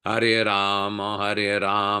Hare Rama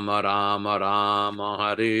Rama Rama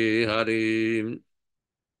Hare Hare.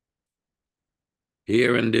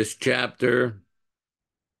 Here in this chapter,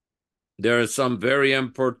 there are some very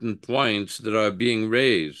important points that are being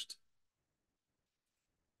raised,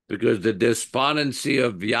 because the despondency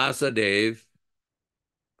of Vyasadeva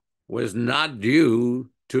was not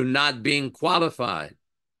due to not being qualified.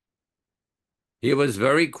 He was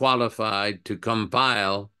very qualified to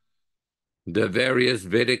compile the various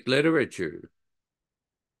Vedic literature.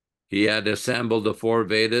 He had assembled the 4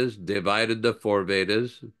 Vedas, divided the 4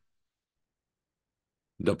 Vedas,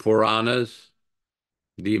 the Puranas,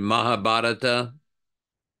 the Mahabharata,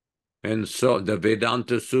 and so the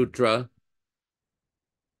Vedanta Sutra.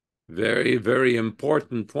 Very, very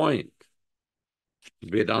important point.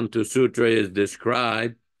 Vedanta Sutra is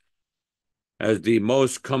described as the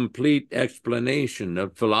most complete explanation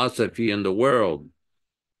of philosophy in the world,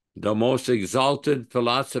 the most exalted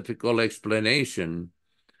philosophical explanation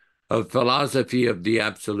of philosophy of the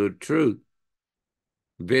absolute truth.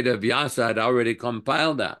 Vedavyasa had already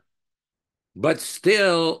compiled that. But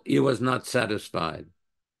still, he was not satisfied.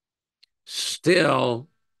 Still,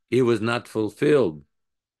 he was not fulfilled.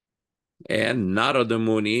 And Nārada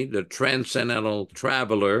Muni, the transcendental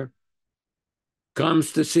traveler,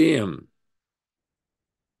 comes to see him.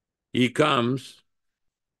 He comes,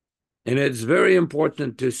 and it's very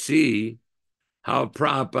important to see how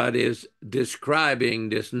Prabhupada is describing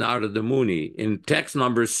this Nārada Muni. In text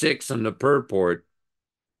number 6 on the purport,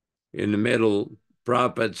 in the middle,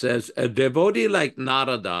 Prabhupada says, a devotee like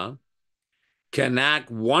Nārada can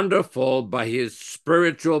act wonderful by his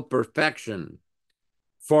spiritual perfection,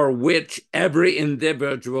 for which every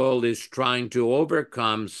individual is trying to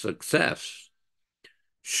overcome success.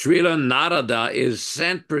 Śrīla Nārada is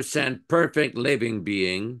 100% perfect living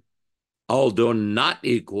being, although not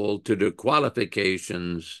equal to the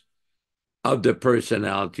qualifications of the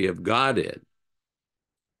personality of Godhead.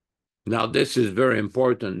 Now, this is very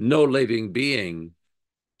important. No living being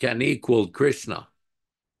can equal Krishna.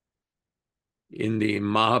 In the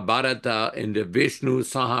Mahabharata, in the Vishnu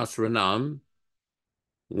Sahasranam,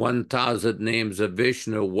 1,000 names of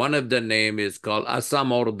Vishnu, one of the names is called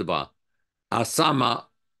Asama Urdhva. Asama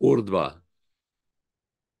Urdhva.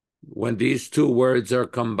 When these 2 words are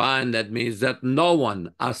combined, that means that no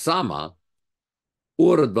one, Asama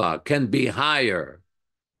Urdhva, can be higher,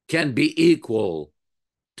 can be equal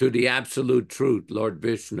to the absolute truth, Lord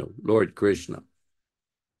Vishnu, Lord Krishna.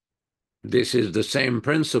 This is the same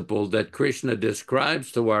principle that Krishna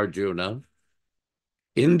describes to Arjuna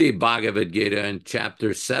in the Bhagavad Gita in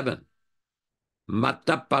chapter 7.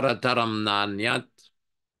 Matta parataram nanyat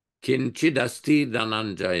kinchidasti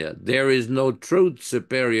dhananjaya. There is no truth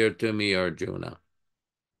superior to me, Arjuna.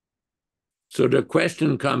 So the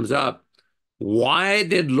question comes up, why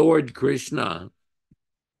did Lord Krishna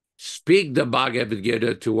speak the Bhagavad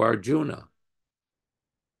Gita to Arjuna?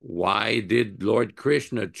 Why did Lord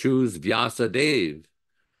Krishna choose Vyasadeva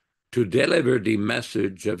to deliver the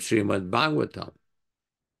message of Śrīmad-Bhāgavatam?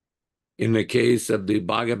 In the case of the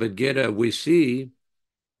Bhagavad Gita, we see,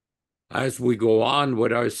 as we go on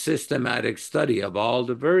with our systematic study of all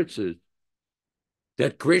the verses,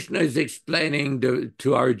 that Krishna is explaining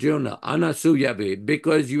to Arjuna, Anasuyavi,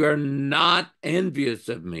 because you are not envious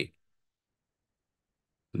of me.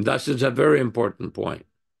 This is a very important point.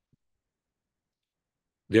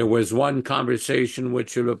 There was one conversation with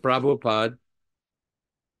Śrīla Prabhupāda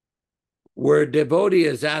where a devotee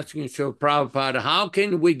is asking Śrīla Prabhupāda, how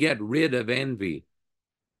can we get rid of envy?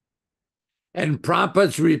 And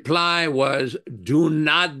Prabhupada's reply was, do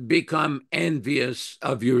not become envious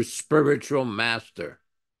of your spiritual master.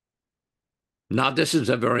 Now, this is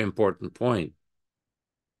a very important point,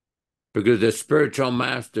 because the spiritual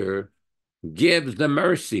master gives the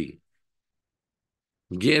mercy,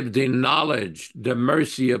 gives the knowledge, the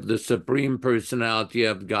mercy of the Supreme Personality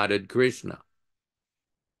of Godhead Krishna.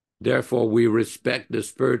 Therefore, we respect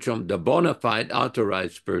the bona fide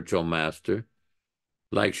authorized spiritual master,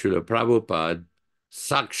 like Śrīla Prabhupada,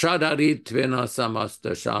 Sakshadaritvena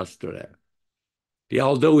samasta shastra.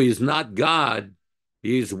 Although he's not God,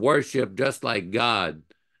 he's worshipped just like God,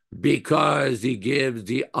 because he gives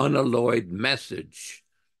the unalloyed message,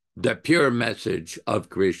 the pure message of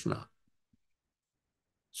Krishna.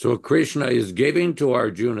 So Krishna is giving to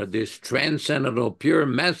Arjuna this transcendental pure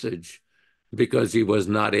message because he was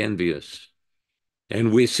not envious.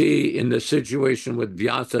 And we see in the situation with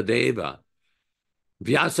Vyasadeva,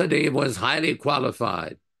 Vyasadeva was highly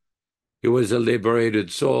qualified. He was a liberated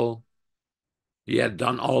soul. He had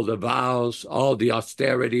done all the vows, all the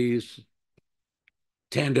austerities,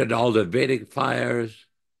 tended all the Vedic fires,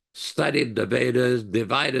 studied the Vedas,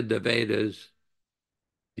 divided the Vedas.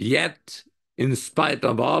 Yet, in spite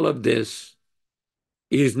of all of this,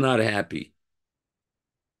 he is not happy.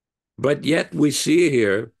 But yet we see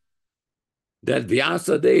here that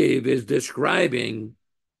Vyasadeva is describing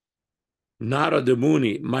Narada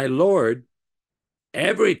Muni, my Lord,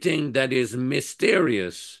 everything that is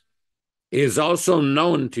mysterious is also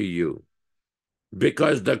known to you,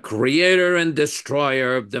 because the creator and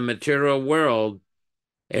destroyer of the material world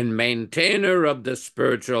and maintainer of the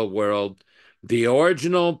spiritual world, the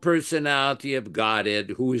original personality of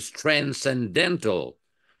Godhead, who is transcendental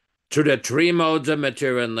to the three modes of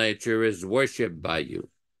material nature, is worshipped by you.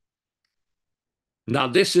 Now,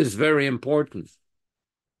 this is very important.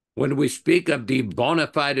 When we speak of the bona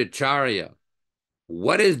fide Acharya,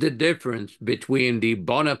 what is the difference between the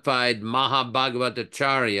bona fide Mahabhagavata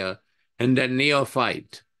Acharya and the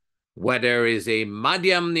neophyte? Whether is a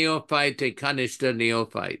Madhyam neophyte, a Kanishta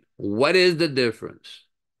neophyte, what is the difference?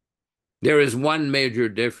 There is one major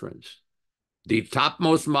difference. The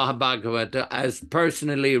topmost Mahabhagavata has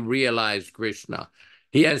personally realized Krishna.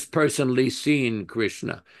 He has personally seen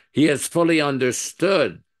Krishna. He has fully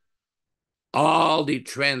understood all the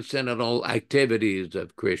transcendental activities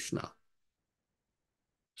of Krishna.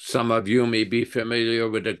 Some of you may be familiar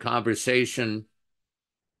with the conversation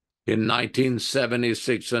in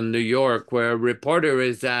 1976 in New York, where a reporter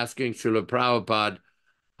is asking Śrīla Prabhupāda,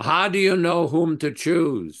 how do you know whom to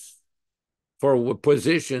choose for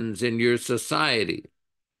positions in your society?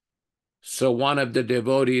 So one of the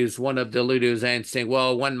devotees, one of the leaders answering,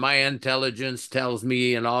 well, when my intelligence tells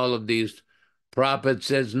me, and all of these, Prabhupada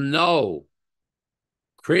says, no,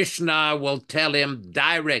 Krishna will tell him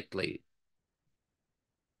directly.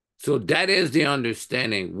 So that is the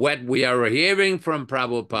understanding. What we are hearing from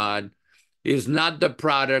Prabhupada is not the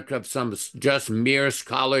product of some just mere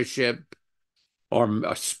scholarship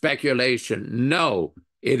or speculation. No,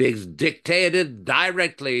 it is dictated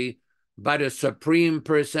directly by the Supreme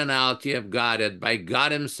Personality of Godhead, by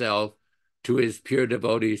God himself, to his pure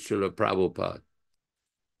devotee, Śrīla Prabhupada.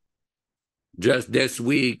 Just this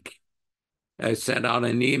week, I sent out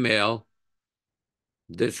an email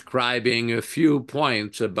describing a few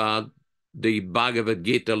points about the Bhagavad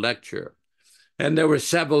Gita lecture. And there were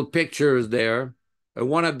several pictures there.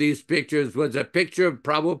 One of these pictures was a picture of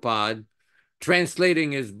Prabhupada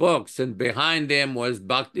translating his books, and behind him was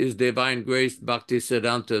His Divine Grace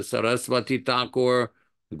Bhaktisiddhanta Saraswati Thakur,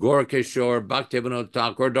 Gorkishore, Bhaktivedanta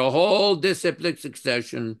Thakur, the whole disciplic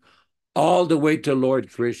succession, all the way to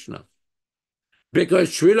Lord Krishna.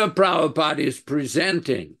 Because Śrīla Prabhupada is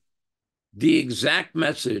presenting the exact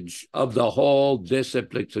message of the whole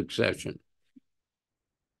disciplic succession.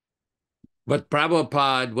 But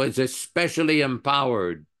Prabhupada was especially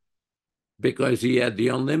empowered because he had the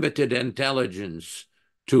unlimited intelligence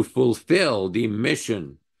to fulfill the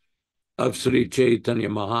mission of Sri Chaitanya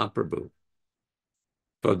Mahaprabhu.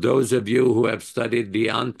 For those of you who have studied the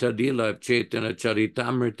Antadila of Chaitanya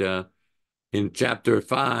Charitamrita, in chapter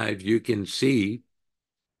 5, you can see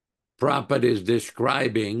Prabhupada is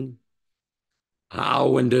describing how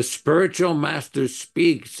when the spiritual master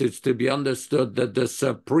speaks, it's to be understood that the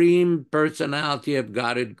Supreme Personality of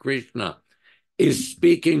Godhead, Krishna, is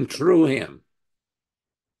speaking through him.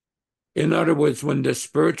 In other words, when the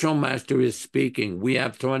spiritual master is speaking, we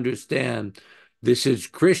have to understand this is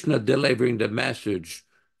Krishna delivering the message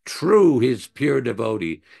through his pure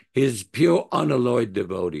devotee, his pure unalloyed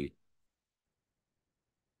devotee.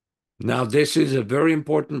 Now, this is a very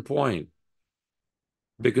important point,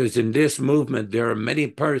 because in this movement, there are many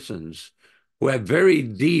persons who have very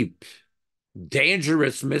deep,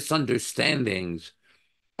 dangerous misunderstandings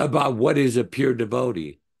about what is a pure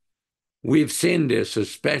devotee. We've seen this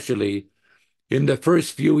especially in the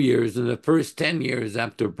first few years, in the first 10 years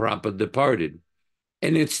after Prabhupada departed.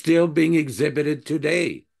 And it's still being exhibited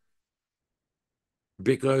today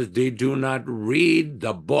because they do not read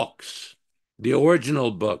the books, the original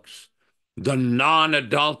books, the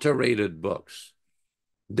non-adulterated books.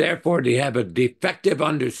 Therefore, they have a defective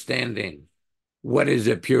understanding. What is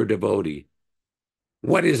a pure devotee?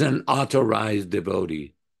 What is an authorized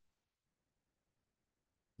devotee?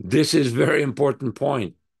 This is a very important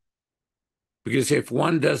point, because if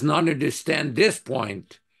one does not understand this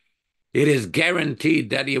point, it is guaranteed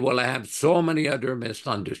that he will have so many other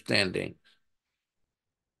misunderstandings.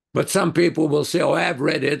 But some people will say, oh, I've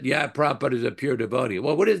read it. Yeah, Prabhupada is a pure devotee.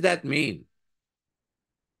 Well, what does that mean?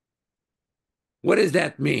 What does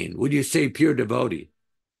that mean when you say pure devotee?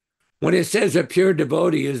 When it says a pure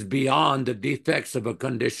devotee is beyond the defects of a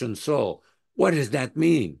conditioned soul, what does that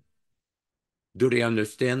mean? Do they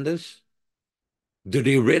understand this? Do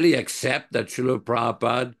they really accept that Śrīla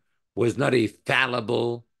Prabhupada was not a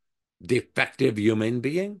fallible, defective human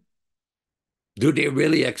being? Do they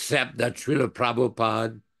really accept that Śrīla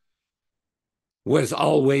Prabhupada was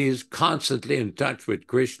always constantly in touch with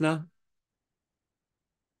Krishna?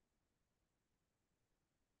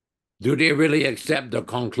 Do they really accept the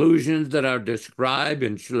conclusions that are described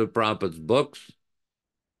in Śrīla Prabhupada's books?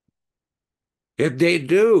 If they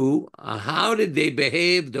do, how did they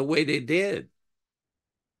behave the way they did?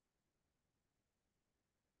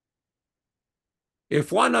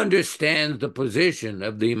 If one understands the position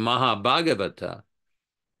of the Mahabhagavata,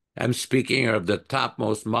 I'm speaking of the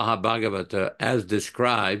topmost Mahabhagavata as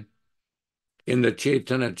described in the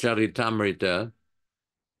Chaitanya Charitamrita,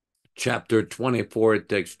 chapter 24,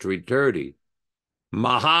 text 330.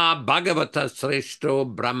 Mahabhagavata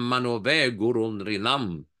sreshto brahmanove guru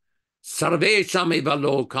nrinam sarvesham eva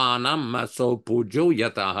lokanam maso pujo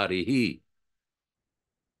yata harihi.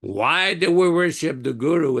 Why do we worship the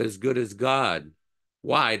Guru as good as God?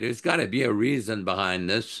 Why? There's got to be a reason behind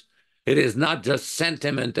this. It is not just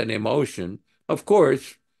sentiment and emotion. Of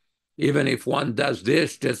course, even if one does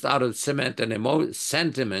this just out of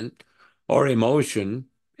sentiment or emotion,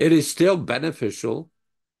 it is still beneficial.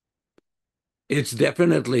 It's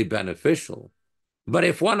definitely beneficial. But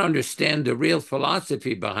if one understands the real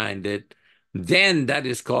philosophy behind it, then that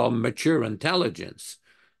is called mature intelligence.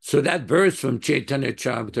 So that verse from Chaitanya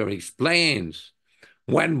Charitamrita explains,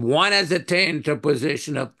 when one has attained to a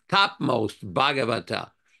position of topmost Bhagavata,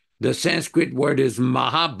 the Sanskrit word is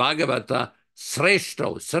Mahabhagavata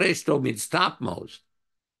Sreshto. Sreshto means topmost.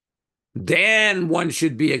 Then one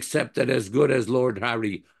should be accepted as good as Lord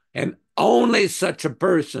Hari. And only such a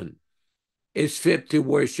person is fit to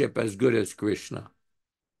worship as good as Krishna.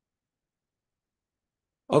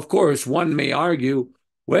 Of course, one may argue,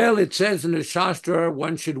 well, it says in the Shastra,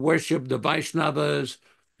 one should worship the Vaishnavas,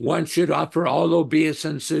 one should offer all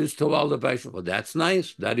obeisances to all the Vaishnavas. Well, that's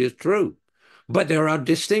nice, that is true. But there are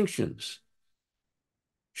distinctions.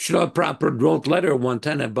 Śrīla Prabhupada wrote a letter one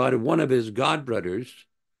time about one of his godbrothers,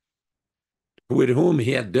 with whom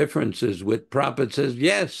he had differences with. Prabhupada says,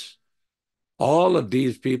 yes, all of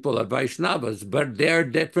these people are Vaishnavas, but they're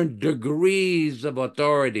different degrees of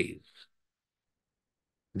authorities.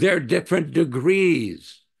 They're different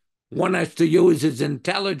degrees. One has to use his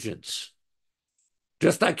intelligence.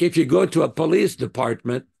 Just like if you go to a police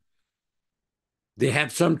department, they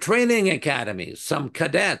have some training academies, some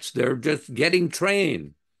cadets, they're just getting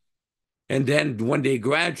trained. And then when they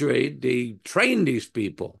graduate, they train these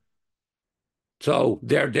people. So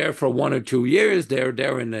they're there for 1 or 2 years. They're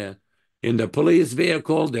there in the police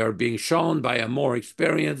vehicle. They're being shown by a more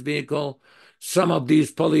experienced vehicle. Some of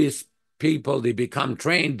these police people, they become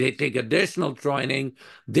trained. They take additional training.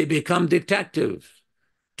 They become detectives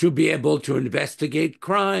to be able to investigate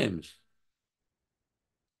crimes,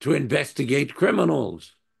 to investigate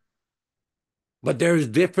criminals. But there's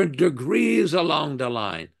different degrees along the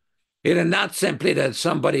line. It is not simply that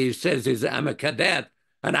somebody says, I'm a cadet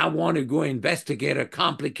and I want to go investigate a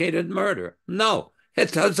complicated murder. No,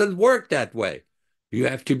 it doesn't work that way. You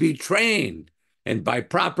have to be trained. And by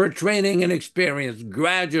proper training and experience,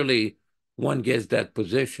 gradually one gets that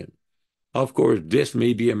position. Of course, this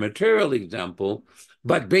may be a material example,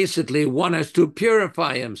 but basically one has to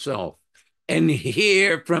purify himself and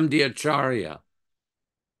hear from the Acharya.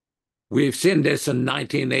 We've seen this in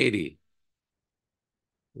 1980.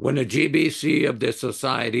 When the GBC of the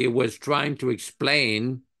society was trying to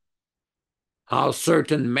explain how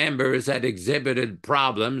certain members had exhibited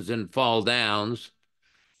problems and fall downs,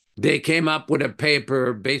 they came up with a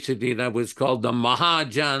paper basically that was called the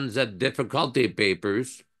Mahajans at Difficulty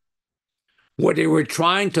Papers, where they were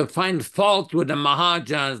trying to find fault with the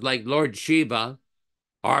Mahajans like Lord Shiva,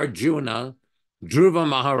 Arjuna, Dhruva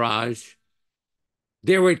Maharaj.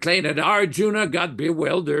 They were claiming that Arjuna got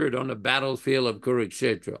bewildered on the battlefield of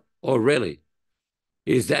Kurukshetra. Oh, really?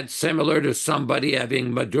 Is that similar to somebody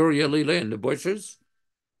having Madhurya Lila in the bushes?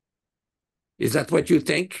 Is that what you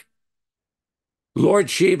think? Lord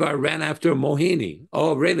Shiva ran after Mohini.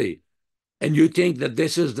 Oh, really? And you think that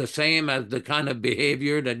this is the same as the kind of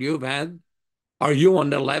behavior that you've had? Are you on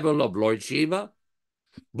the level of Lord Shiva?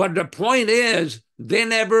 But the point is, they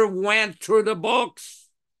never went through the books.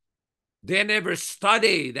 They never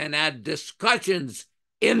studied and had discussions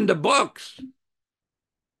in the books.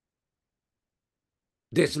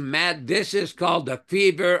 This is called the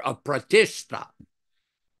fever of pratishta,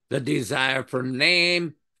 the desire for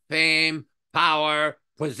name, fame, power,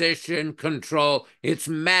 position, control. It's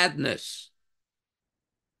madness.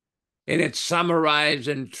 And it's summarized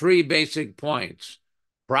in 3 basic points: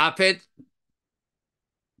 profit,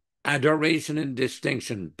 adoration, and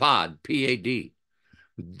distinction. Pod, P-A-D.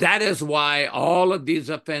 That is why all of these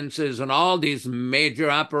offenses and all these major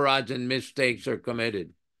aparadhas and mistakes are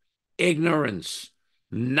committed. Ignorance,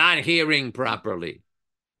 not hearing properly.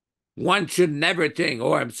 One should never think,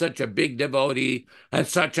 oh, I'm such a big devotee, I'm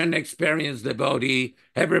such an experienced devotee,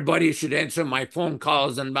 everybody should answer my phone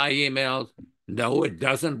calls and my emails. No, it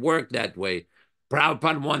doesn't work that way.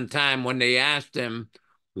 Prabhupada one time, when they asked him,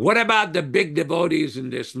 what about the big devotees in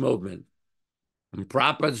this movement? And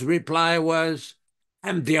Prabhupada's reply was,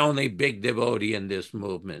 I'm the only big devotee in this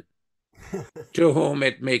movement. To whom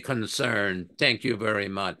it may concern. Thank you very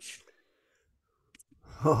much.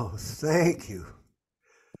 Oh, thank you.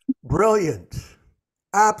 Brilliant.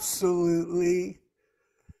 Absolutely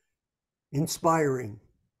inspiring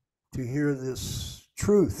to hear this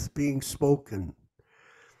truth being spoken.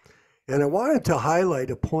 And I wanted to highlight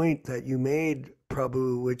a point that you made,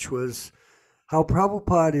 Prabhu, which was how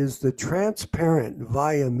Prabhupada is the transparent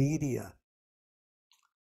via media.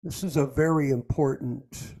 This is a very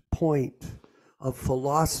important point of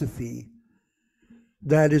philosophy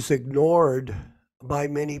that is ignored by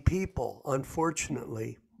many people,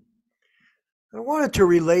 unfortunately. I wanted to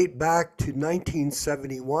relate back to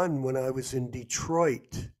 1971 when I was in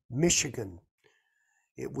Detroit, Michigan.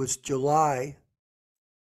 It was July,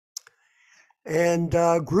 and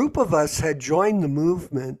a group of us had joined the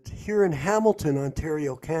movement here in Hamilton,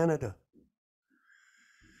 Ontario, Canada.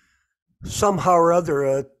 Somehow or other,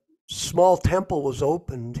 a small temple was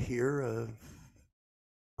opened here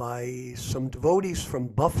by some devotees from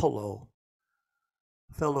Buffalo,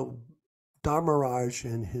 fellow Dharmaraj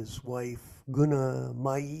and his wife, Guna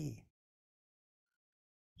Mai.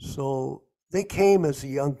 So they came as a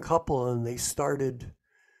young couple and they started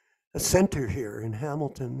a center here in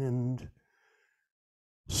Hamilton. And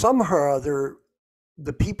somehow or other,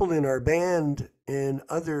 the people in our band and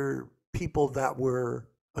other people that were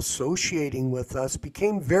associating with us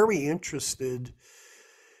became very interested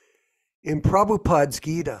in Prabhupada's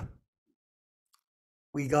Gita.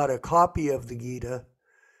 We got a copy of the Gita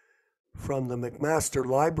from the McMaster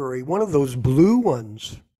Library, one of those blue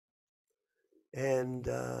ones. And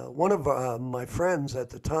one of my friends at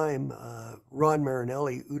the time, Ron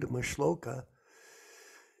Marinelli, Uttama Shloka,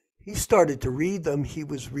 he started to read them. He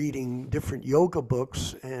was reading different yoga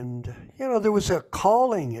books, and there was a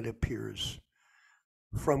calling, it appears,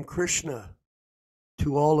 from Krishna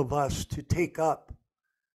to all of us to take up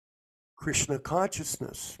Krishna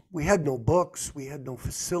consciousness. We had no books, we had no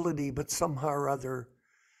facility, but somehow or other,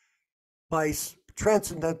 by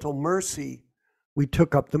transcendental mercy, we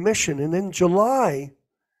took up the mission. And in July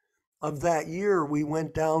of that year, we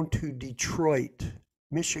went down to Detroit,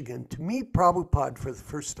 Michigan, to meet Prabhupada for the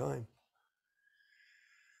first time.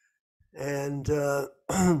 And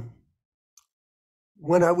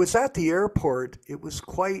when I was at the airport, it was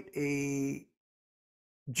quite a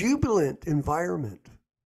jubilant environment.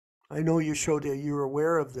 I know Yaśodā, you're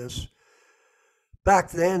aware of this.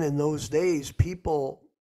 Back then, in those days, people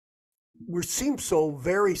seemed so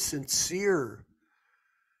very sincere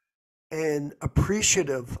and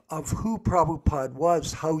appreciative of who Prabhupada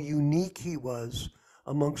was, how unique he was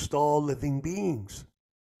amongst all living beings.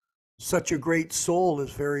 Such a great soul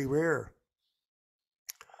is very rare.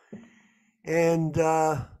 And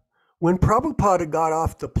when Prabhupada got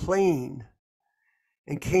off the plane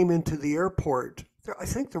and came into the airport, I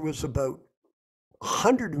think there was about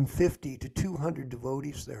 150 to 200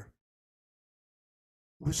 devotees there.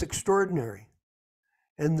 It was extraordinary.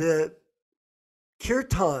 And the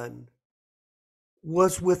kirtan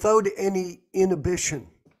was without any inhibition.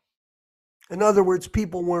 In other words,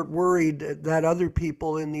 people weren't worried that other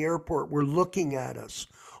people in the airport were looking at us.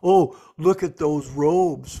 Oh, look at those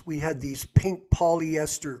robes. We had these pink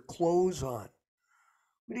polyester clothes on.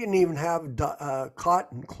 We didn't even have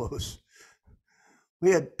cotton clothes.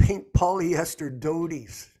 We had pink polyester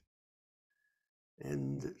dhotis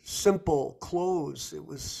and simple clothes. It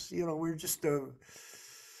was, we were just a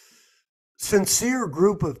sincere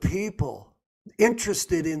group of people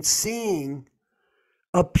interested in seeing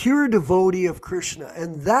a pure devotee of Krishna.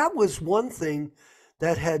 And that was one thing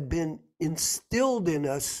that had been instilled in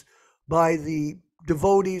us by the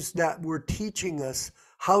devotees that were teaching us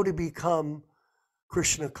how to become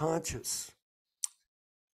Krishna conscious.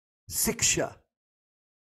 Siksha,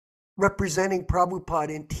 representing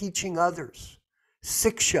Prabhupada in teaching others.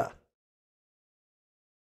 Siksha,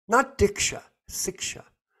 not diksha, siksha.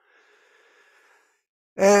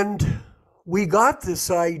 And we got this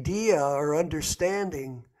idea or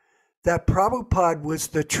understanding that Prabhupada was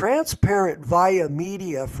the transparent via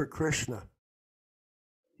media for Krishna.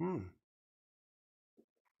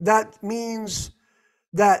 That means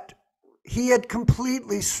that he had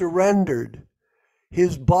completely surrendered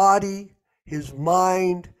his body, his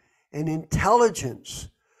mind, and intelligence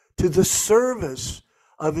to the service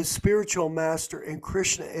of his spiritual master and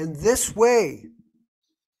Krishna. In this way,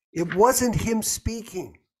 it wasn't him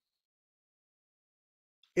speaking.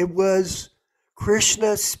 It was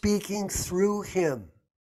Krishna speaking through him.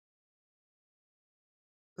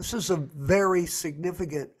 This is a very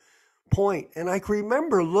significant point. And I can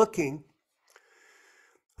remember looking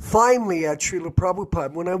finally at Śrīla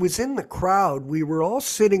Prabhupāda. When I was in the crowd, we were all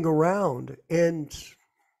sitting around, and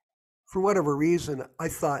for whatever reason, I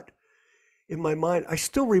thought in my mind, I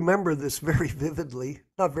still remember this very vividly,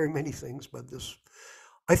 not very many things, but this,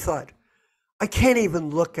 I thought, I can't even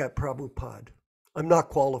look at Prabhupada. I'm not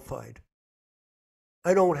qualified.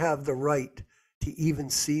 I don't have the right to even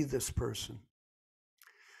see this person.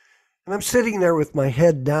 And I'm sitting there with my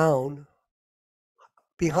head down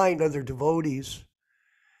behind other devotees.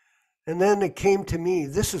 And then it came to me,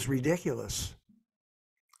 this is ridiculous.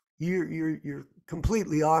 You're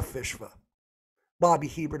completely off, Vishva. Bobby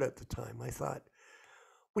Hebert at the time. I thought,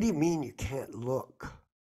 what do you mean you can't look?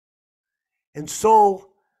 And so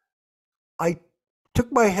I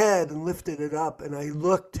took my head and lifted it up, and I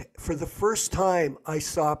looked. For the first time, I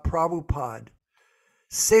saw Prabhupada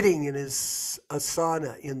sitting in his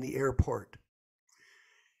asana in the airport.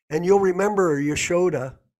 And you'll remember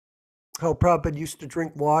Yaśodā, how Prabhupada used to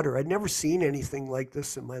drink water. I'd never seen anything like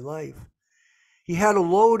this in my life. He had a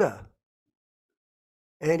loda,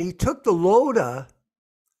 and he took the loda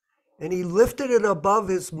and he lifted it above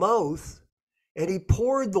his mouth, and he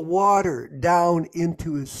poured the water down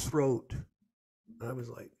into his throat. I was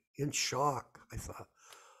like in shock. I thought,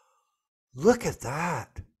 look at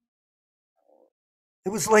that. It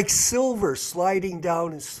was like silver sliding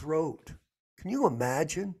down his throat. Can you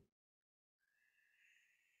imagine?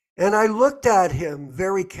 And I looked at him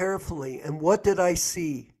very carefully, and what did I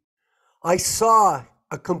see? I saw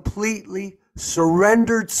a completely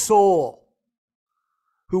surrendered soul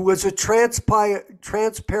who was a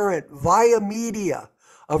transparent via media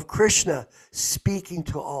of Krishna speaking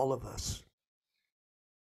to all of us.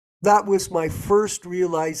 That was my first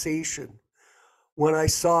realization when I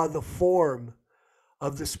saw the form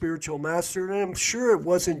of the spiritual master. And I'm sure it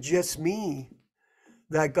wasn't just me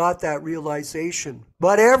that got that realization,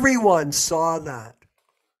 but everyone saw that.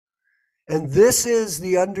 And this is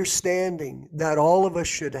the understanding that all of us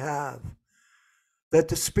should have, that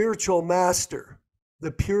the spiritual master,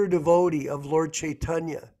 the pure devotee of Lord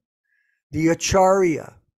Chaitanya, the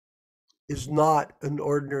Acharya, is not an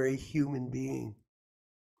ordinary human being.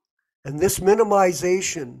 And this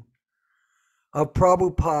minimization of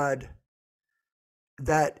Prabhupada,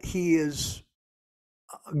 that he is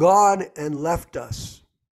gone and left us,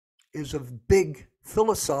 is a big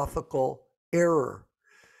philosophical error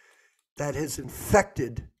that has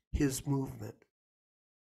infected his movement.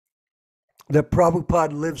 That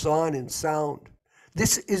Prabhupada lives on in sound.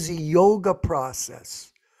 This is a yoga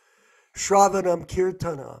process. Shravanam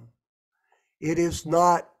Kirtanam. It is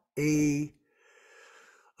not a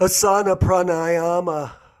asana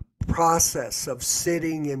pranayama process of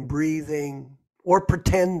sitting and breathing or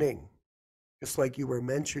pretending, just like you were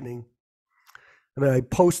mentioning. And I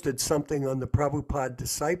posted something on the Prabhupada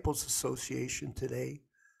Disciples Association today.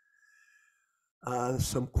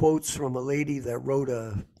 Some quotes from a lady that wrote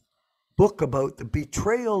a book about the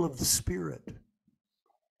betrayal of the spirit.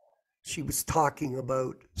 She was talking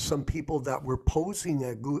about some people that were posing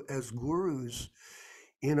as gurus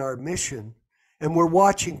in our mission and were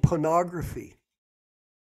watching pornography.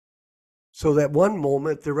 So that one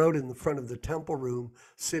moment they're out in the front of the temple room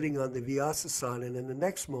sitting on the Vyasasana, and in the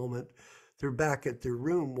next moment they're back at their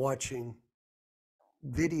room watching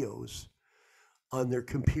videos on their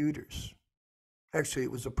computers. Actually,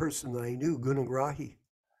 it was a person that I knew, Gunagrahi.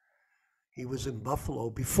 He was in Buffalo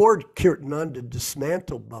before Kirtananda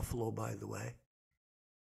dismantled Buffalo, by the way,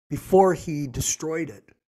 before he destroyed it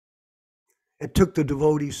and took the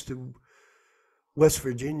devotees to West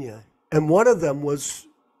Virginia. And one of them was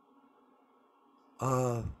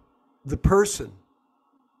the person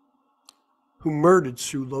who murdered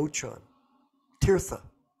Sri Lochan, Tirtha.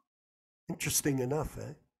 Interesting enough,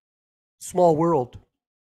 eh? Small world.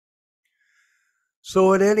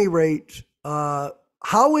 So at any rate,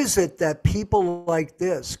 how is it that people like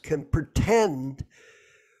this can pretend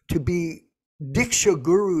to be Diksha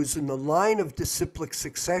gurus in the line of disciplic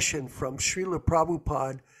succession from Śrīla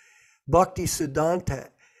Prabhupāda, Bhaktisiddhanta,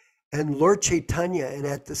 and Lord Chaitanya, and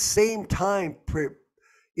at the same time,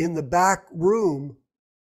 in the back room,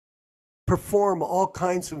 perform all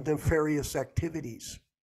kinds of nefarious activities.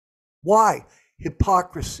 Why?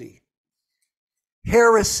 Hypocrisy,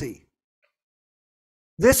 heresy.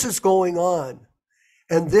 This is going on.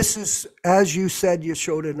 And this is, as you said,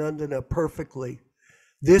 Yaśodā-nandana, perfectly.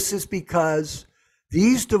 This is because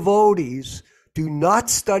these devotees do not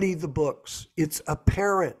study the books. It's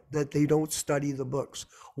apparent that they don't study the books.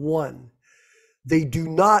 One, they do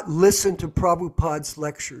not listen to Prabhupada's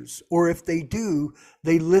lectures, or if they do,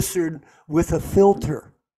 they listen with a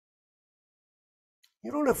filter.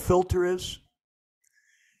 You know what a filter is?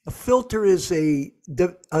 A filter is a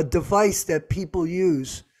device that people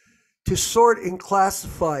use to sort and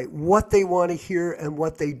classify what they want to hear and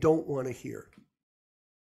what they don't want to hear.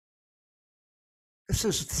 This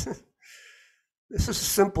is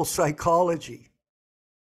simple psychology.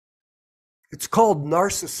 It's called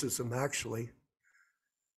narcissism, actually.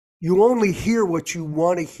 You only hear what you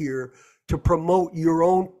want to hear to promote your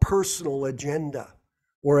own personal agenda.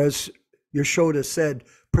 Or as Yaśodā said,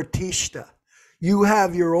 pratishta. You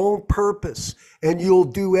have your own purpose and you'll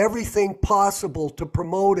do everything possible to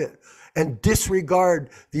promote it and disregard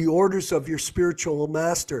the orders of your spiritual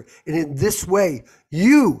master. And in this way,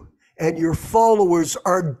 you and your followers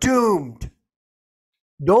are doomed.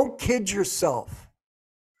 Don't kid yourself.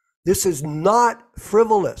 This is not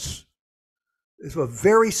frivolous. It's a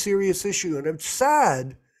very serious issue. And I'm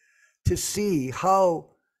sad to see how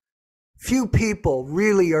few people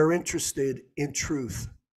really are interested in truth.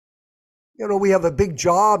 You know, we have a big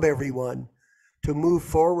job, everyone, to move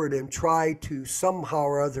forward and try to somehow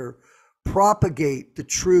or other propagate the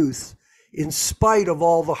truth in spite of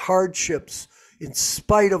all the hardships, in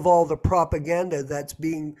spite of all the propaganda that's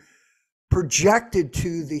being projected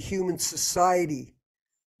to the human society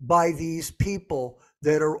by these people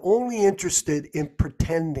that are only interested in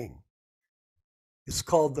pretending. It's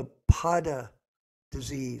called the Pada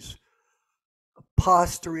disease.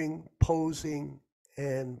 Posturing, posing,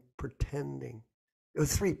 and pretending.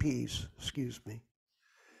 3 P's, excuse me.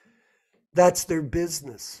 That's their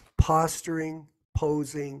business. Posturing,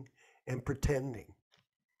 posing, and pretending.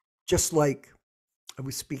 Just like I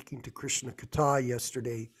was speaking to Krishna Kata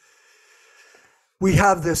yesterday. We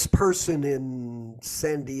have this person in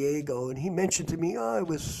San Diego, and he mentioned to me,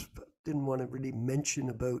 didn't want to really mention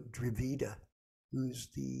about Dravida, who's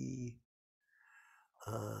the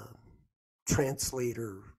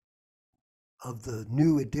translator of the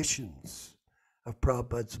new editions of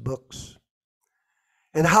Prabhupada's books,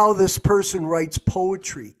 and how this person writes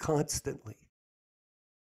poetry constantly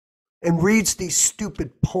and reads these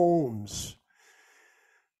stupid poems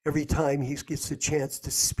every time he gets a chance to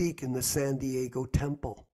speak in the San Diego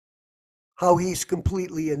temple. How he's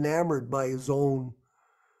completely enamored by his own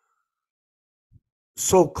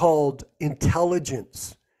so-called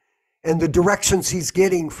intelligence and the directions he's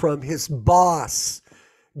getting from his boss,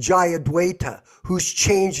 Jayadvaita, who's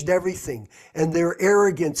changed everything. And their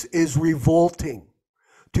arrogance is revolting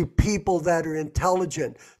to people that are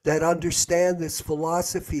intelligent, that understand this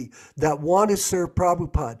philosophy, that want to serve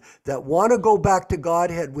Prabhupada, that want to go back to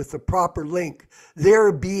Godhead with the proper link.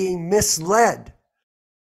 They're being misled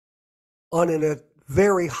on a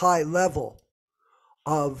very high level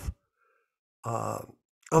of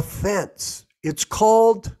offense. It's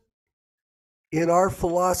called, in our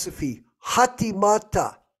philosophy,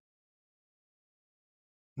 hatimata,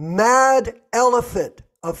 mad elephant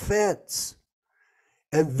offense.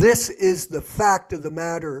 And this is the fact of the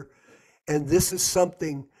matter, and this is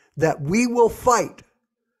something that we will fight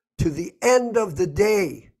to the end of the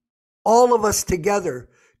day, all of us together,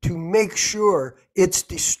 to make sure it's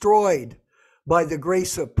destroyed by the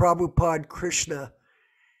grace of Prabhupada, Krishna,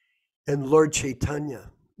 and Lord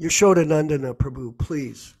Chaitanya. Yaśodā-nandana Prabhu,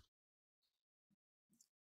 please.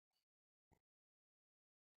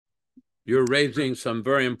 You're raising some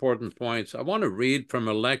very important points. I want to read from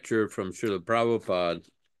a lecture from Śrīla Prabhupāda.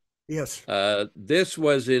 Yes. This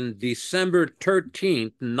was in December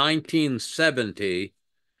 13th, 1970.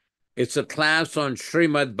 It's a class on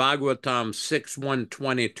Śrīmad-Bhāgavatam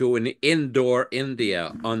 6.122 in Indore,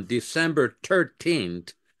 India, on December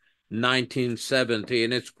 13th, 1970.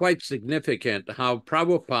 And it's quite significant how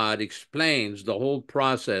Prabhupada explains the whole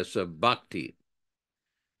process of bhakti.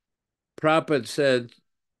 Prabhupada said,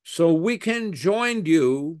 "So we can join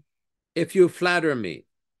you if you flatter me."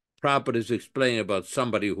 Prabhupada is explaining about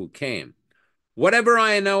somebody who came. "Whatever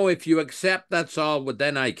I know, if you accept, that's all,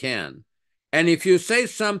 then I can. And if you say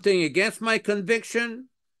something against my conviction,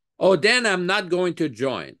 then I'm not going to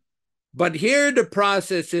join. But here the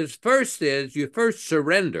process is you first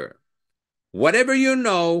surrender. Whatever you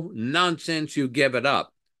know, nonsense, you give it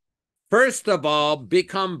up. First of all,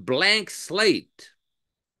 become blank slate.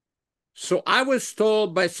 So I was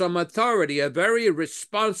told by some authority, a very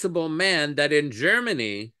responsible man, that in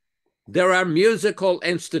Germany, there are musical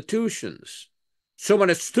institutions. So when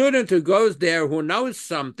a student who goes there who knows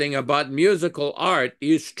something about musical art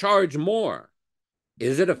is charged more.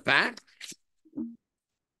 Is it a fact?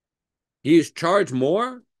 He is charged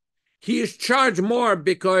more? He is charged more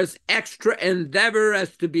because extra endeavor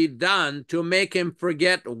has to be done to make him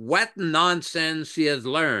forget what nonsense he has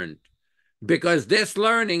learned. Because this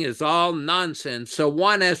learning is all nonsense, so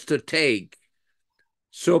one has to take.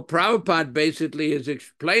 So Prabhupada basically is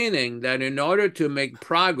explaining that in order to make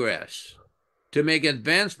progress, to make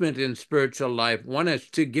advancement in spiritual life, one has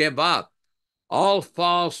to give up all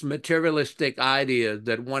false materialistic ideas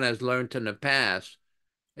that one has learned in the past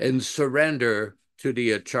and surrender to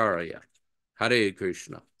the Acharya. Hare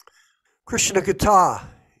Krishna. Krishna Kata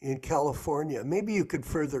in California. Maybe you could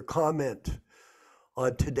further comment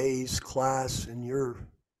on today's class and your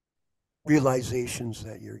realizations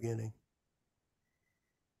that you're getting.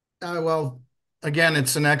 Well, again,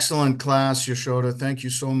 it's an excellent class, Yaśodā. Thank you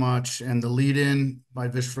so much. And the lead-in by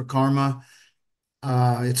Vishwakarma.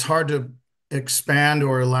 It's hard to expand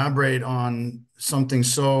or elaborate on something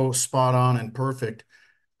so spot on and perfect.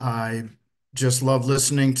 I just love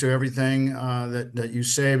listening to everything that you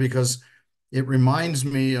say, because it reminds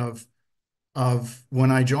me of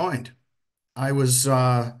when I joined. I was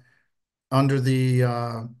under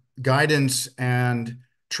the guidance and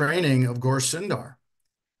training of Gaur Sundar,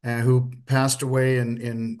 who passed away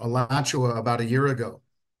in Alachua about a year ago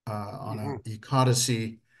on a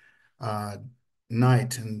Ekadasi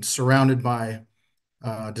night, and surrounded by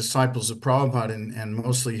disciples of Prabhupada and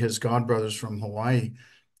mostly his godbrothers from Hawaii.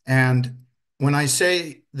 And when I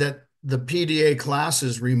say that the PDA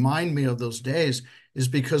classes remind me of those days, is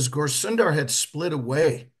because Gaur Sundar had split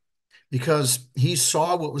away, because he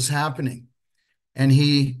saw what was happening, and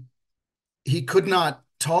he could not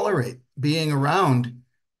tolerate being around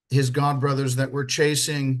his godbrothers that were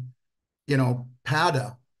chasing,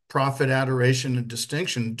 pada, profit, adoration, and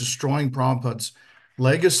distinction, destroying Prabhupada's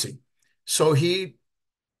legacy. So he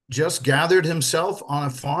just gathered himself on a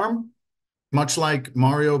farm, much like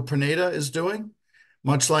Mario Pineda is doing,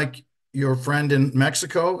 much like your friend in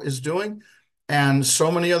Mexico is doing, and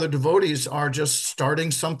so many other devotees are just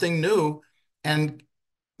starting something new and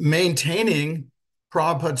maintaining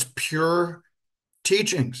Prabhupada's pure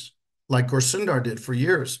teachings, like Gaur Sundar did for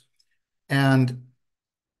years. And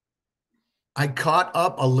I caught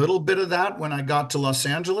up a little bit of that when I got to Los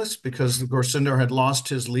Angeles, because Gaur Sundar had lost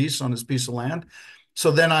his lease on his piece of land.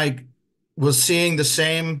 So then I was seeing the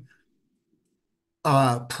same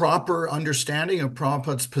proper understanding of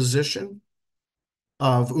Prabhupada's position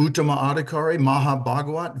of Uttama-Adhikari,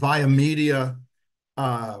 Maha-Bhagavat, via media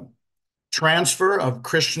transfer of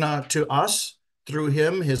Krishna to us through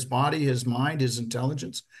him, his body, his mind, his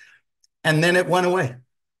intelligence. And then it went away.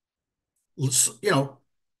 You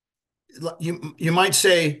might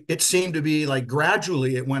say it seemed to be like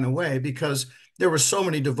gradually it went away, because there were so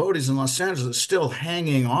many devotees in Los Angeles still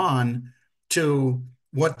hanging on to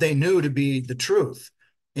what they knew to be the truth,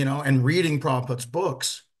 and reading Prabhupada's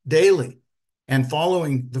books daily, and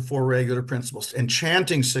following the 4 regular principles, and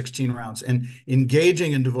chanting 16 rounds, and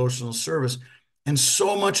engaging in devotional service. And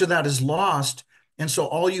so much of that is lost. And so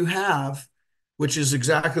all you have, which is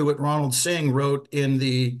exactly what Ronald Singh wrote in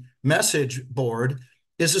the message board,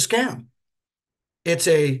 is a scam. It's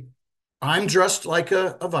I'm dressed like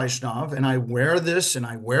a Vaishnav, and I wear this and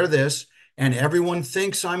I wear this, and everyone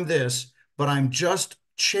thinks I'm this, but I'm just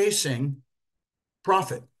chasing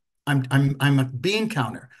profit. I'm a bean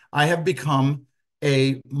counter. I have become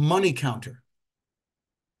a money counter.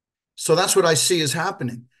 So that's what I see is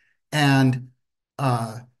happening. And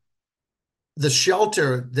the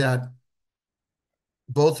shelter that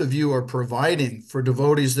both of you are providing for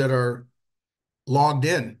devotees that are logged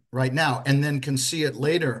in right now and then can see it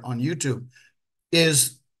later on YouTube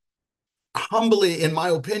is humbly, in my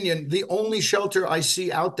opinion, the only shelter I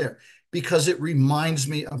see out there, because it reminds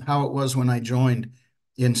me of how it was when I joined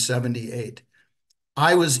in 78.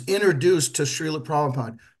 I was introduced to Śrīla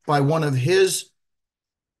Prabhupāda by one of his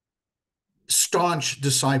staunch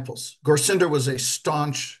disciples. Gaur Sundar was a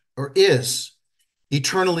staunch, or is,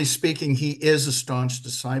 eternally speaking, he is a staunch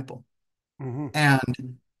disciple.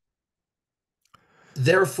 And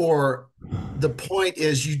therefore, the point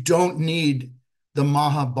is, you don't need the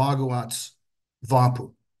Maha-Bhagavat's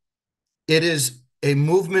Vapu. It is a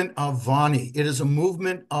movement of Vani. It is a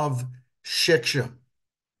movement of Shiksha.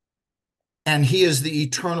 And he is the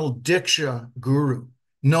eternal Diksha Guru.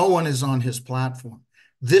 No one is on his platform.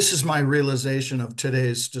 This is my realization of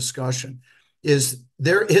today's discussion, is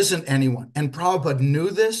there isn't anyone. And Prabhupada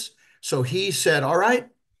knew this, so he said, all right,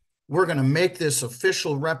 we're going to make this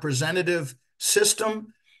official representative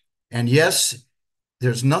system. And yes,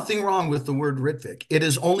 there's nothing wrong with the word Ritvik. It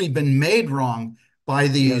has only been made wrong by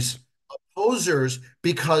these opposers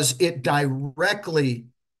because it directly,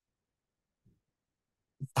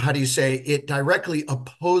 how do you say, it directly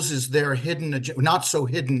opposes their hidden, not so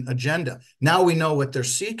hidden agenda. Now we know what they're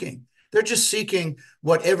seeking. They're just seeking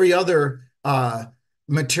what every other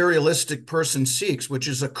materialistic person seeks, which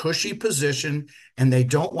is a cushy position, and they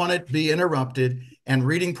don't want it to be interrupted. And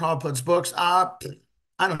reading Prabhupada's books, I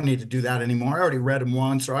don't need to do that anymore. I already read them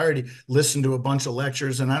once, or I already listened to a bunch of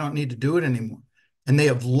lectures, and I don't need to do it anymore. And they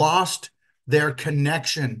have lost their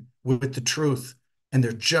connection with the truth. And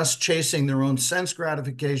they're just chasing their own sense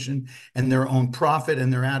gratification and their own profit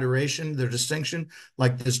and their adoration, their distinction,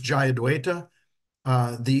 like this Jayadvaita.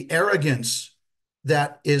 The arrogance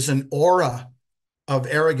that is an aura of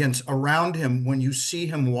arrogance around him when you see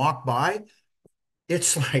him walk by,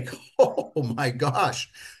 it's like, oh my gosh,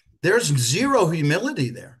 there's zero humility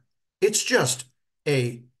there. It's just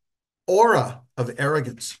a aura of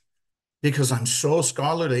arrogance because I'm so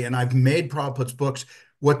scholarly and I've made Prabhupada's books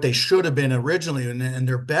what they should have been originally, and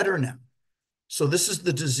they're better now. So this is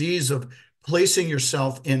the disease of placing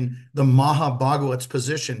yourself in the Mahabhagavat's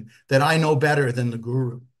position that I know better than the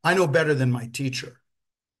guru. I know better than my teacher.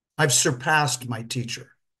 I've surpassed my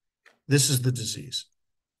teacher. This is the disease.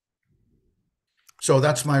 So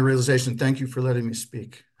that's my realization. Thank you for letting me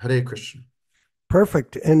speak. Hare Krishna.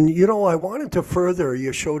 Perfect. And, you know, I wanted to further,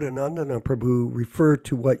 Yaśodā-nandana Prabhu, refer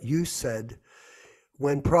to what you said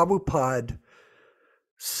when Prabhupada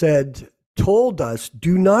told us,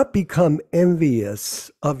 do not become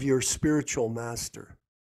envious of your spiritual master,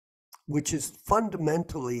 which is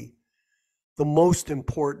fundamentally the most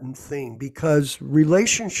important thing, because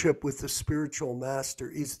relationship with the spiritual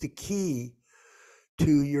master is the key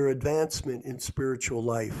to your advancement in spiritual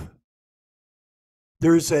life.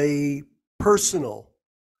 There's a personal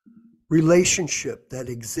relationship that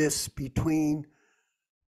exists between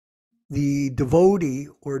the devotee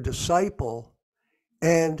or disciple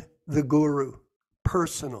and the guru,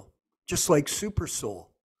 personal, just like super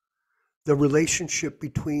soul, the relationship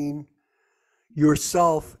between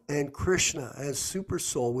yourself and Krishna as super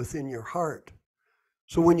soul within your heart.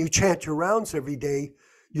 So when you chant your rounds every day,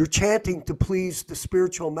 you're chanting to please the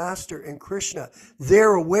spiritual master and Krishna.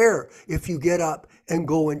 They're aware if you get up and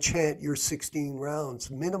go and chant your 16 rounds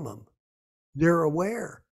minimum. They're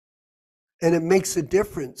aware. And it makes a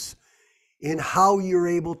difference in how you're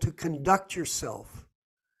able to conduct yourself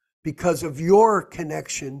because of your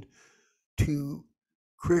connection to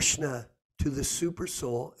Krishna, to the super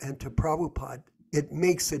soul, and to Prabhupada. It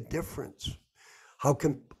makes a difference. How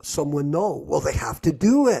can someone know? Well, they have to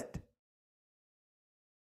do it.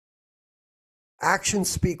 Actions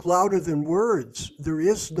speak louder than words. There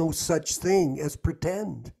is no such thing as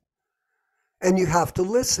pretend. And you have to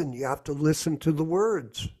listen. You have to listen to the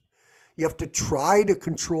words. You have to try to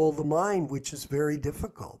control the mind, which is very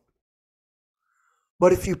difficult.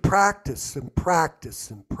 But if you practice and practice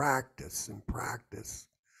and practice and practice,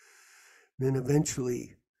 then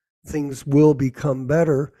eventually things will become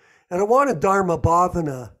better. And I want a Dharma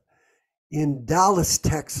Bhavana in Dallas,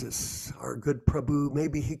 Texas, our good Prabhu.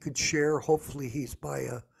 Maybe he could share, hopefully he's by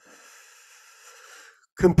a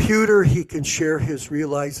computer, he can share his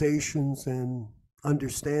realizations and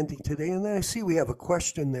understanding today. And then I see we have a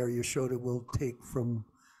question there, Yaśodā, we'll take from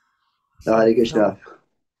Hare Krishna.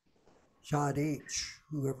 Shad H,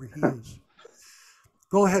 whoever he is.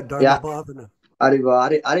 Go ahead, Dharma Bhavana. I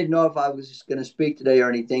didn't know if I was just going to speak today or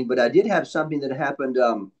anything, but I did have something that happened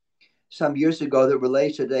some years ago that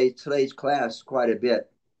relates to today's class quite a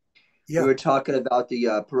bit. Yeah. We were talking about the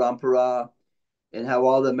parampara and how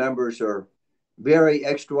all the members are very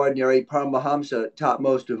extraordinary Paramahamsa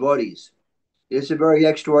topmost devotees. It's a very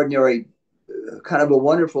extraordinary, kind of a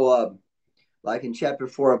wonderful, like in chapter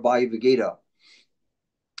 4 of Bhagavad Gita.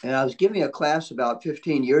 And I was giving a class about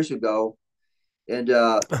 15 years ago, and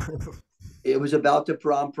it was about the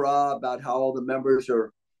parampara, about how all the members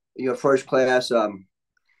are, first class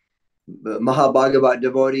Mahabhagavat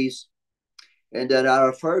devotees. And then I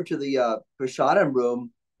referred to the prasadam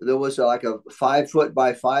room. There was like a 5 foot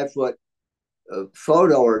by 5 foot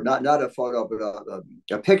photo, or not a photo, but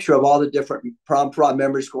a picture of all the different parampara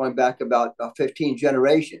members going back about 15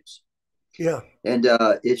 generations. Yeah. And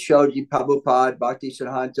it showed you Prabhupada,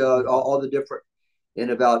 Bhaktisiddhanta, all the different, and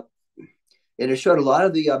it showed a lot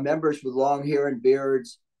of the members with long hair and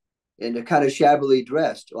beards and kind of shabbily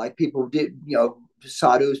dressed, like people did,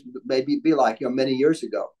 sadhus maybe be like, many years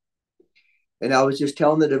ago. And I was just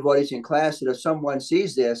telling the devotees in class that if someone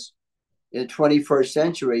sees this in the 21st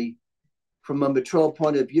century, from a material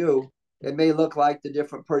point of view, it may look like the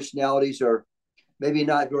different personalities are maybe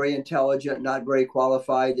not very intelligent, not very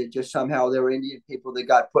qualified, that just somehow they were Indian people that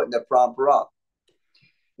got put in the parampara.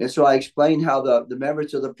 And so I explained how the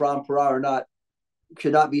members of the parampara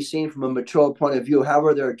should not be seen from a material point of view,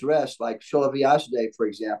 however they're dressed, like Śrīla Yaśodā, for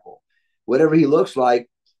example. Whatever he looks like,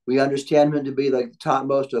 we understand him to be like the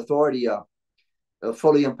topmost authority, a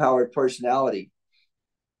fully empowered personality.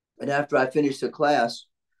 And after I finished the class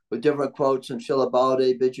with different quotes from Śrīla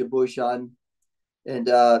Baladev, Vijayabhushan, and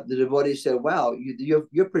the devotees said, wow,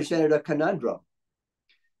 you presented a conundrum.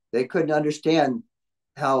 They couldn't understand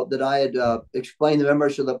how that I had explained the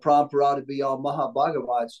members of the parampara to be all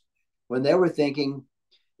Mahabhagavats, when they were thinking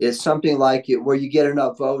it's something like where you get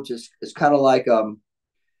enough votes. It's kind of like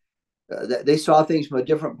they saw things from a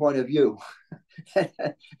different point of view.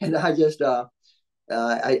 And I just,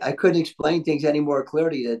 I couldn't explain things any more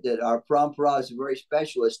clearly, that our parampara is very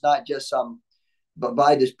special. It's not just some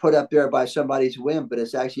just put up there by somebody's whim, but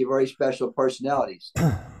it's actually very special personalities.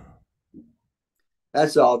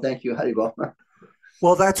 That's all. Thank you, Haribol.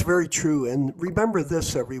 Well, that's very true. And remember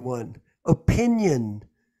this, everyone. Opinion.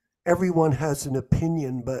 Everyone has an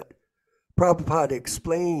opinion, but Prabhupada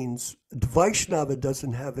explains Vaishnava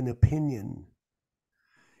doesn't have an opinion.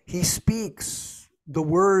 He speaks the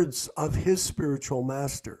words of his spiritual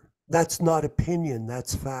master. That's not opinion,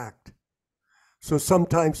 that's fact. So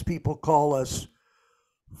sometimes people call us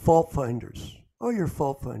fault finders. Oh, you're a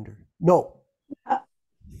fault finder. No,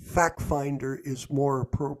 fact finder is more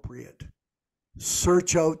appropriate.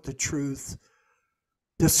 Search out the truth,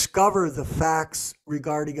 discover the facts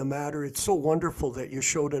regarding a matter. It's so wonderful that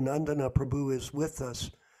Yaśodā-nandana Prabhu is with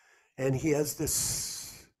us, and he has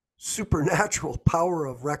this supernatural power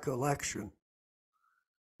of recollection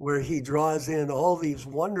where he draws in all these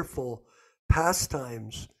wonderful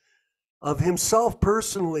pastimes of himself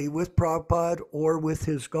personally with Prabhupada or with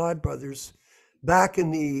his godbrothers back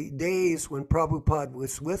in the days when Prabhupada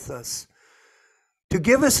was with us, to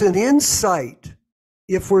give us an insight.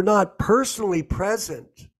 If we're not personally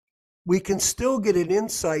present, we can still get an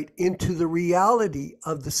insight into the reality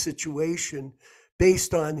of the situation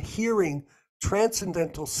based on hearing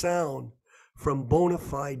transcendental sound from bona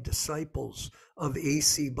fide disciples of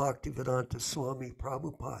A.C. Bhaktivedanta Swami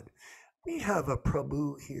Prabhupāda. We have a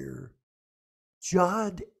Prabhu here,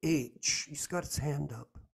 Jod H. He's got his hand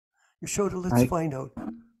up. Yaśodā, let's find out.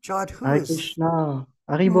 Jod, who is? Krishna.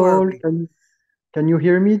 Haribol, can you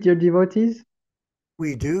hear me, dear devotees?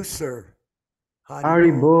 We do, sir.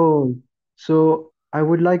 Haribol. So I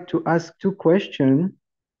would like to ask two questions,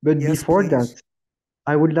 but yes, before please. that,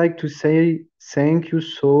 I would like to say thank you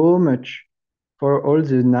so much for all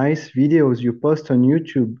the nice videos you post on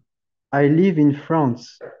YouTube. I live in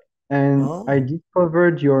France, and I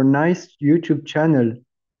discovered your nice YouTube channel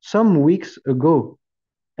some weeks ago,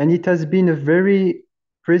 and it has been a very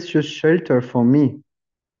precious shelter for me.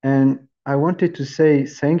 And I wanted to say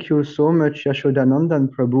thank you so much, Yaśodā-nandana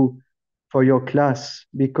Prabhu, for your class,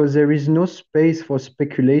 because there is no space for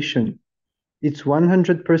speculation. It's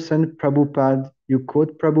 100% Prabhupada, you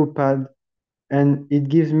quote Prabhupada, and it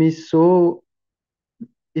gives me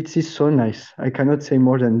it is so nice. I cannot say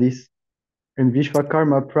more than this. And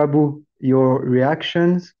Vishwakarma Prabhu, your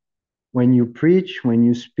reactions, when you preach, when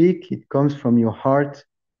you speak, it comes from your heart.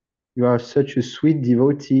 You are such a sweet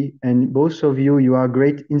devotee, and both of you, you are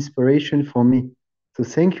great inspiration for me. So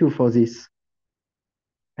thank you for this.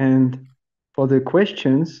 And for the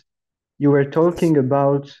questions, you were talking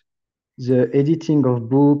about the editing of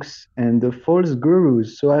books and the false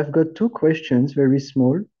gurus. So I've got two questions, very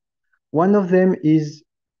small. One of them is,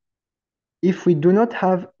 if we do not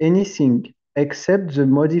have anything except the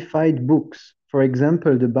modified books, for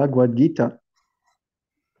example, the Bhagavad Gita,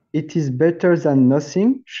 it is better than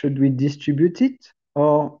nothing. Should we distribute it,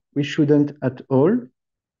 or we shouldn't at all?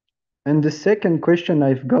 And the second question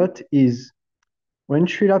I've got is, when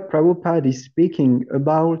Śrīla Prabhupāda is speaking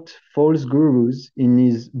about false gurus in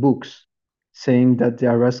his books, saying that they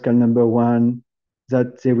are rascal number one,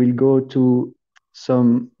 that they will go to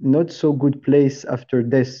some not so good place after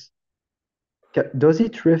death, does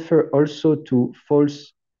it refer also to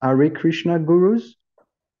false Hare Krishna gurus?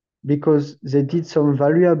 Because they did some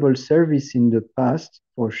valuable service in the past,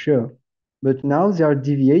 for sure, but now they are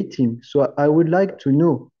deviating. So I would like to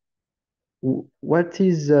know what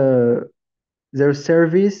is their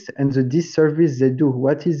service and the disservice they do.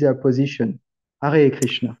 What is their position? Hare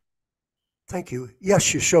Krishna. Thank you. Yes,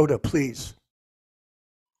 Yaśodā, please.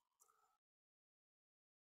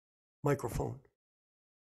 Microphone.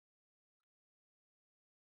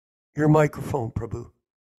 Your microphone, Prabhu.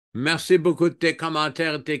 Merci beaucoup de tes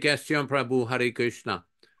commentaires et tes questions, Prabhu. Hare Krishna.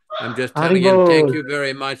 I'm just telling him thank you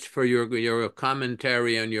very much for your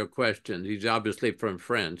commentary and your questions. He's obviously from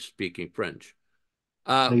France, speaking French.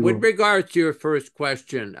 With regards to your first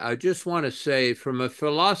question, I just want to say from a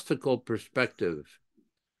philosophical perspective,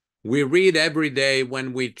 we read every day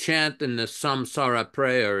when we chant in the samsara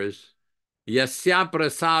prayers, Yasya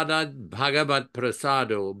prasadat bhagavat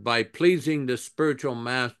prasado, by pleasing the spiritual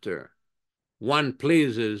master, one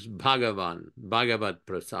pleases Bhagavan, Bhagavat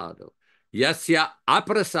prasado. Yasya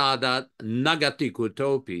aprasadat nagati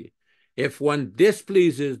kutopi. If one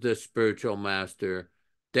displeases the spiritual master,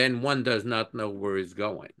 then one does not know where he's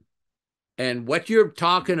going. And what you're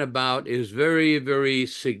talking about is very, very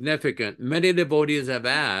significant. Many devotees have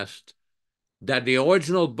asked that the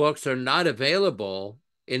original books are not available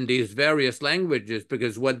in these various languages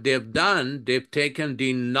because what they've done, they've taken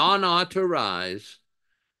the non-authorized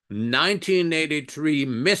 1983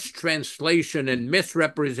 mistranslation and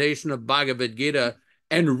misrepresentation of Bhagavad Gita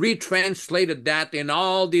and retranslated that in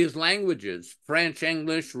all these languages, French,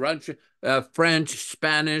 English, Russian, French,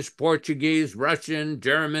 Spanish, Portuguese, Russian,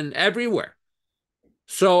 German, everywhere.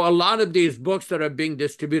 So a lot of these books that are being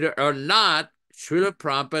distributed are not Śrīla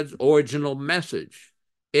Prabhupāda's original message.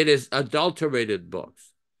 It is adulterated books.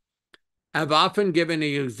 I've often given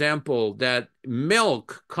the example that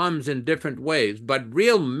milk comes in different ways, but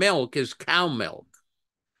real milk is cow milk.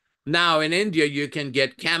 Now in India, you can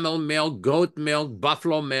get camel milk, goat milk,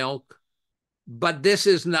 buffalo milk, but this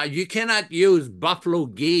is not, you cannot use buffalo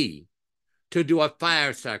ghee to do a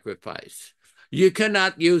fire sacrifice. You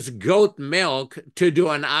cannot use goat milk to do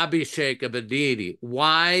an abhishek of a deity.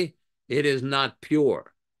 Why? It is not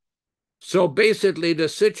pure. So basically the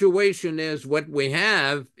situation is what we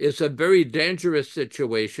have is a very dangerous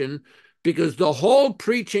situation because the whole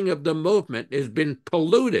preaching of the movement has been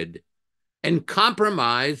polluted and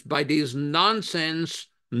compromised by these nonsense,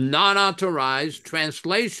 non-authorized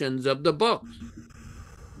translations of the books.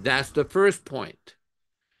 That's the first point.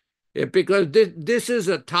 Because this is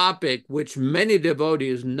a topic which many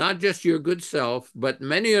devotees, not just your good self, but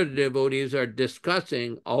many of the devotees are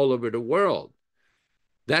discussing all over the world.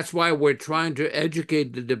 That's why we're trying to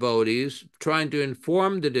educate the devotees, trying to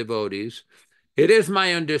inform the devotees. It is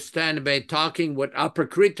my understanding by talking with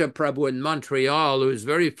Apakrita Prabhu in Montreal, who is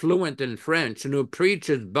very fluent in French and who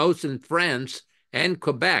preaches both in France and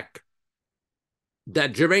Quebec,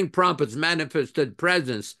 that during Prabhupada's manifested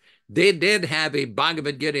presence, they did have a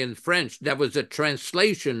Bhagavad Gita in French that was a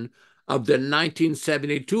translation of the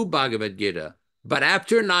 1972 Bhagavad Gita. But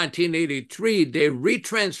after 1983, they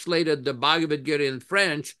retranslated the Bhagavad Gita in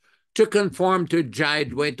French to conform to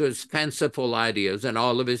Jayadvaita's fanciful ideas and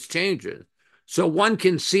all of his changes. So one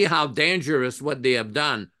can see how dangerous what they have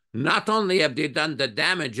done. Not only have they done the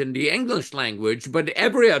damage in the English language, but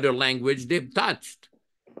every other language they've touched.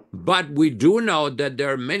 But we do know that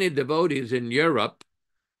there are many devotees in Europe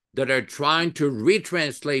that are trying to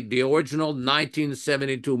retranslate the original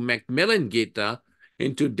 1972 Macmillan Gita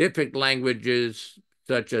into different languages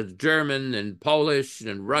such as German and Polish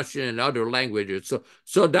and Russian and other languages.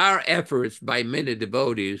 So there are efforts by many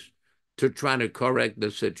devotees to try to correct the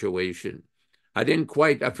situation. I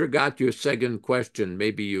forgot your second question.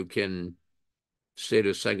 Maybe you can say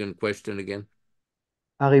the second question again.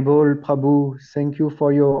 Haribol Prabhu, thank you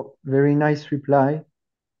for your very nice reply.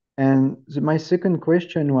 And my second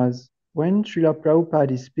question was, when Śrīla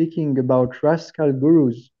Prabhupada is speaking about rascal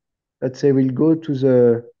gurus, that they will go to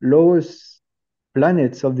the lowest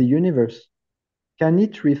planets of the universe, can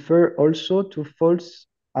it refer also to false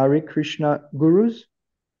Hare Krishna gurus?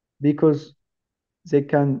 Because they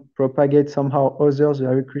can propagate somehow others the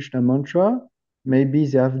Hare Krishna mantra. Maybe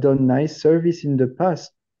they have done nice service in the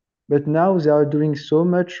past, but now they are doing so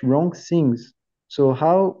much wrong things. So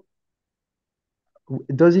how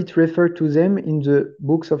does it refer to them in the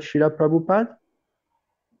books of Śrīla Prabhupada?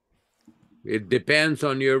 It depends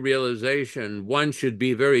on your realization. One should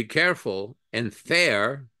be very careful and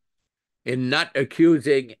fair in not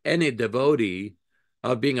accusing any devotee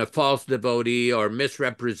of being a false devotee or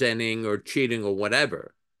misrepresenting or cheating or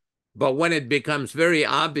whatever. But when it becomes very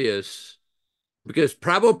obvious, because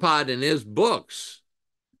Prabhupada in his books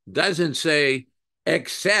doesn't say,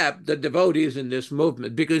 except the devotees in this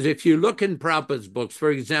movement, because if you look in Prabhupada's books, for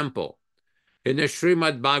example, in the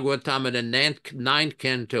Śrīmad-Bhāgavatam in the ninth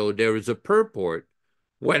canto, there is a purport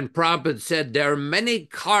when Prabhupada said there are many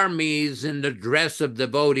karmis in the dress of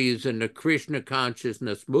devotees in the Krishna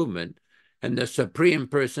Consciousness movement, and the Supreme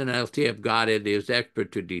Personality of Godhead is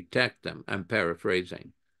expert to detect them. I'm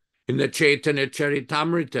paraphrasing. In the Chaitanya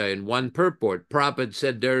Charitamrita, in one purport, Prabhupada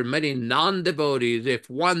said there are many non-devotees. If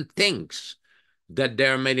one thinks that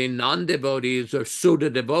there are many non-devotees or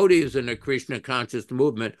pseudo-devotees in the Krishna conscious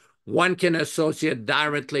movement, one can associate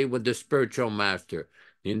directly with the spiritual master.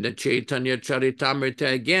 In the Chaitanya Charitamrita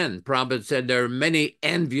again, Prabhupada said there are many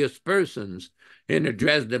envious persons in the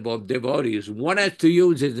dress of devotees. One has to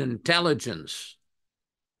use his intelligence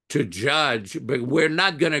to judge, but we're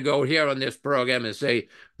not going to go here on this program and say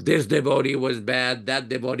this devotee was bad, that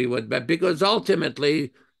devotee was bad, because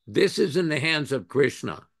ultimately this is in the hands of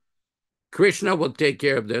Krishna. Krishna will take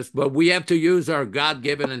care of this, but we have to use our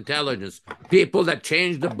God-given intelligence. People that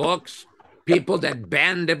change the books, people that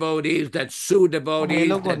ban devotees, that sue devotees,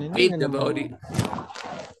 that beat devotees.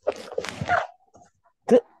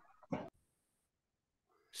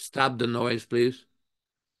 Stop the noise, please.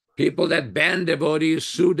 People that ban devotees,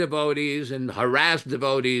 sue devotees, and harass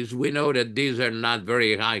devotees, we know that these are not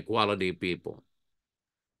very high-quality people.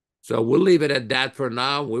 So we'll leave it at that for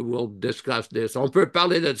now. We will discuss this. On peut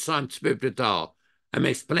parler de ça un petit peu plus tard. I'm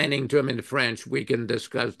explaining to him in French. We can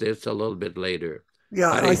discuss this a little bit later.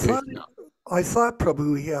 Yeah, I thought,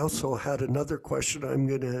 Prabhu, he also had another question. I'm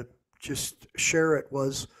going to just share it,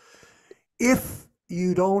 was if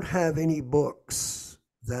you don't have any books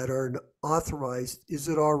that are authorized, is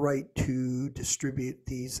it all right to distribute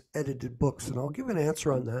these edited books? And I'll give an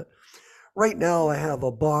answer on that. Right now, I have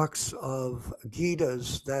a box of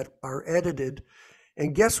Gitas that are edited,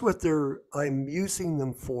 and guess what I'm using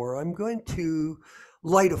them for? I'm going to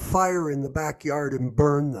light a fire in the backyard and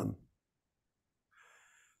burn them.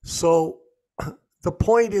 So the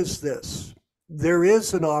point is this: there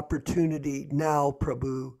is an opportunity now,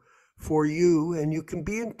 Prabhu, for you, and you can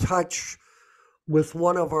be in touch with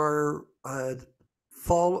one of our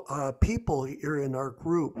people here in our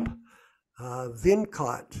group,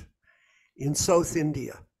 Vinkat, in South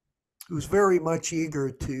India, who's very much eager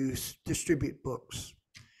to distribute books.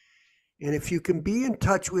 And if you can be in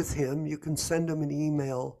touch with him, you can send him an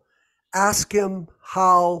email, ask him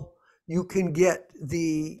how you can get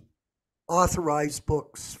the authorized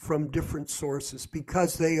books from different sources,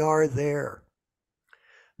 because they are there.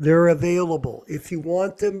 They're available. If you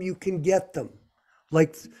want them, you can get them.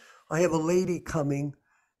 Like, I have a lady coming,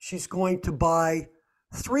 she's going to buy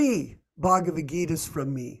 3 Bhagavad Gitas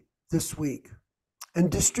from me this week and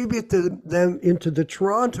distribute them into the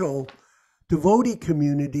Toronto devotee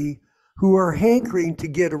community who are hankering to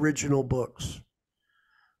get original books.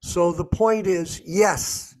 So the point is,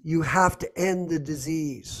 yes, you have to end the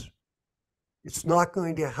disease. It's not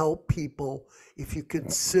going to help people if you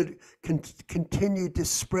continue to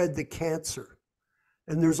spread the cancer.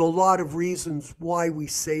 And there's a lot of reasons why we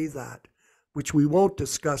say that, which we won't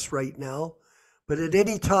discuss right now. But at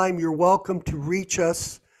any time, you're welcome to reach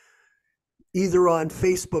us either on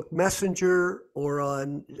Facebook Messenger or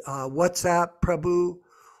on WhatsApp, Prabhu,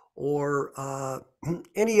 or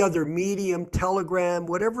any other medium, Telegram,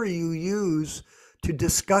 whatever you use to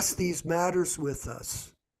discuss these matters with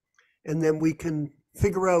us. And then we can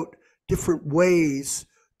figure out different ways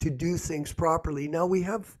to do things properly. Now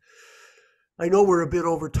I know we're a bit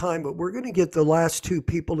over time, but we're going to get the last 2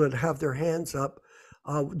 people that have their hands up.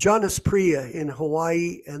 Jonas Priya in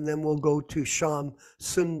Hawaii, and then we'll go to Sham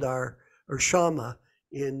Sundar or Shama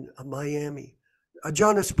in Miami.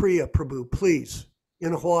 Jonas Priya, Prabhu, please,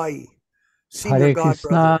 in Hawaii. Hare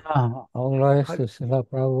Krishna, all glories to Śrīla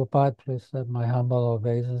Prabhupāda. Please have my humble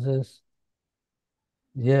obeisances.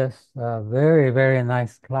 Yes, very, very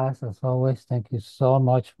nice class as always. Thank you so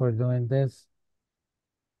much for doing this.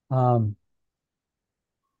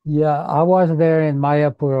 Yeah, I was there in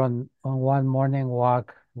Mayapur on one morning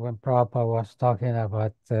walk when Prabhupada was talking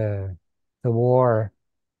about the war.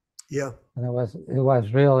 Yeah. And it was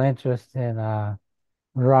real interesting.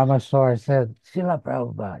 Rameswar said, Śrīla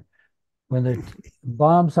Prabhupada, when the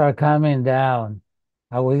bombs are coming down,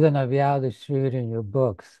 are we going to be out distributing your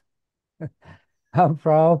books? And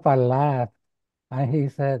Prabhupada laughed, and he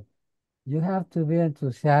said, you have to be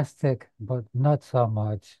enthusiastic, but not so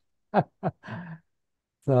much.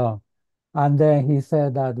 So, and then he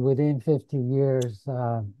said that within 50 years,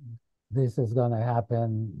 this is going to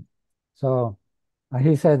happen. So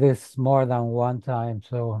he said this more than one time.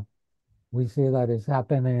 So we see that it's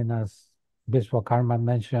happening, as Vishwakarma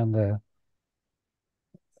mentioned.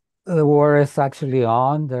 The war is actually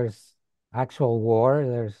on. There's actual war.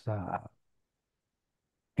 There's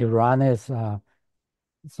Iran is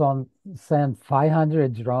sent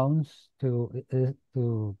 500 drones to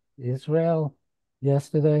Israel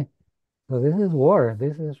yesterday. So this is war.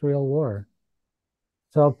 This is real war.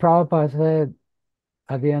 So Prabhupada said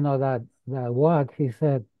at the end of that walk, he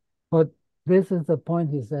said, but this is the point,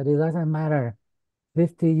 he said. It doesn't matter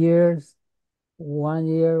 50 years, 1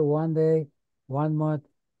 year, 1 day, 1 month.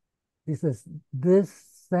 He says, this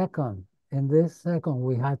second, in this second,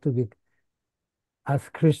 we have to be as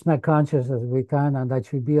Krishna conscious as we can, and that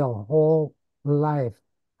should be a whole life.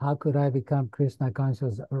 How could I become Krishna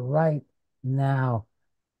conscious right now?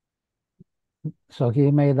 So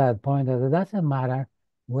he made that point that it doesn't matter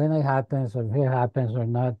when it happens or if it happens or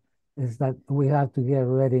not, is that we have to get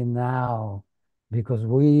ready now, because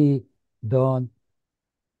we don't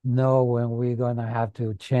know when we're going to have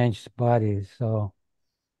to change bodies. So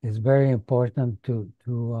it's very important to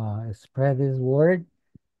spread this word.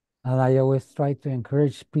 And I always try to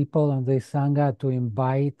encourage people in this Sangha to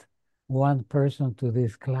invite one person to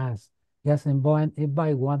this class. Just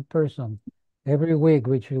invite one person every week,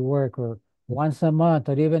 which you work, or once a month,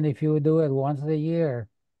 or even if you do it once a year.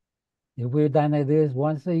 If we're done at this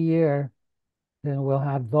once a year, then we'll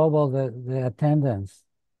have double the attendance.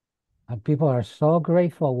 And people are so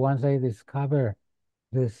grateful once they discover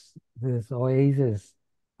this oasis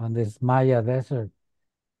on this Maya desert,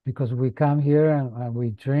 because we come here and we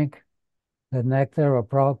drink the nectar of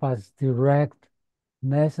Prabhupada's direct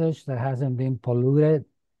message that hasn't been polluted,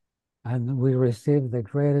 and we receive the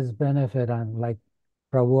greatest benefit. And like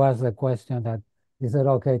Prabhu asked the question that, is it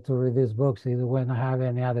okay to read these books? He wouldn't have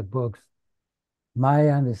any other books. My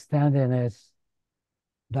understanding is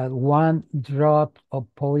that one drop of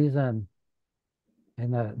poison,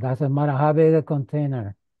 and doesn't matter how big a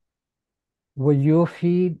container, will you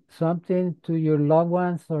feed something to your loved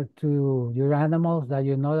ones or to your animals that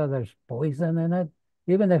you know that there's poison in it,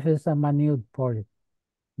 even if it's a minute part?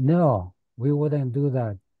 No, we wouldn't do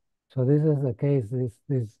that. So this is the case.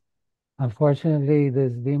 This unfortunately,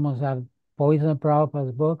 these demons have poisoned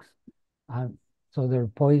Prabhupada's books, and so they're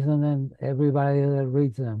poisoning everybody that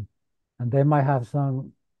reads them. And they might have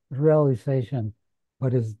some realization,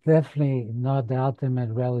 but it's definitely not the ultimate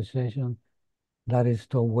realization. That is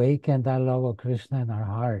to awaken that love of Krishna in our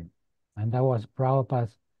heart. And that was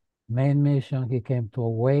Prabhupada's main mission. He came to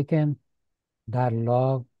awaken that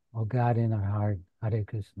love of God in our heart. Hare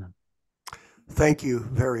Krishna. Thank you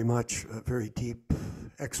very much. A very deep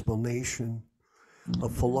explanation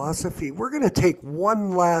of philosophy. We're going to take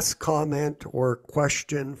one last comment or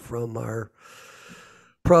question from our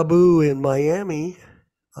Prabhu in Miami,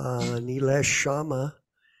 Nilesh Sharma.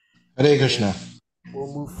 Hare Krishna.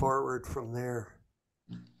 We'll move forward from there.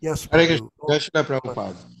 Yes, Hare Prabhu. Krishna,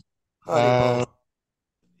 Prabhupada.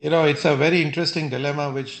 It's a very interesting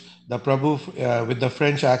dilemma which the Prabhu with the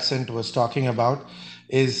French accent was talking about,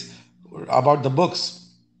 is about the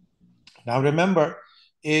books. Now remember,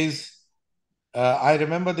 I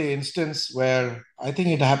remember the instance where I think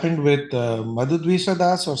it happened with Madhudvisa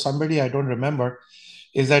Das or somebody, I don't remember,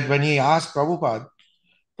 is that when he asked Prabhupada,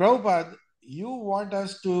 you want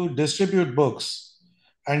us to distribute books,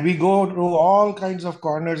 and we go through all kinds of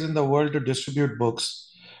corners in the world to distribute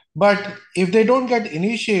books. But if they don't get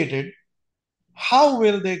initiated, how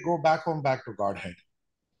will they go back home, back to Godhead?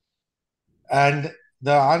 And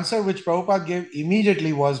the answer which Prabhupada gave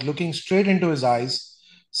immediately was, looking straight into his eyes,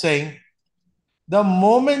 saying, the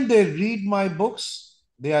moment they read my books,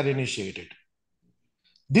 they are initiated.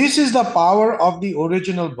 This is the power of the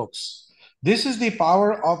original books. This is the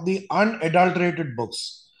power of the unadulterated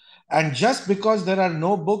books. And just because there are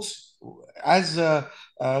no books, as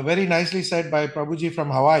very nicely said by Prabhuji from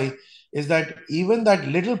Hawaii, is that even that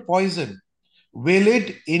little poison, will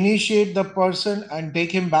it initiate the person and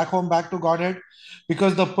take him back home, back to Godhead?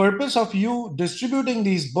 Because the purpose of you distributing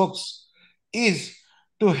these books is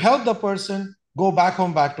to help the person go back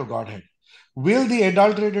home, back to Godhead. Will the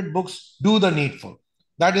adulterated books do the needful?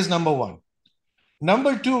 That is number one.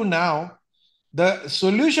 Number two, now, the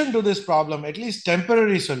solution to this problem, at least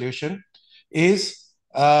temporary solution, is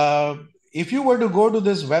if you were to go to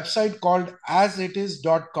this website called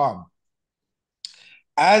asitis.com.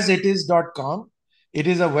 Asitis.com, it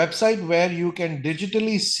is a website where you can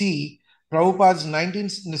digitally see Prabhupada's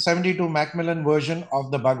 1972 Macmillan version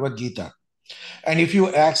of the Bhagavad Gita. And if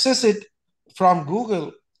you access it from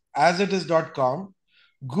Google, asitis.com,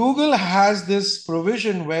 Google has this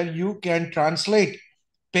provision where you can translate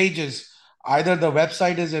pages. Either the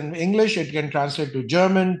website is in English, it can translate to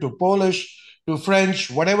German, to Polish, to French,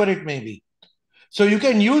 whatever it may be. So you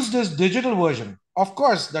can use this digital version. Of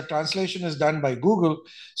course, the translation is done by Google,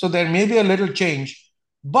 so there may be a little change,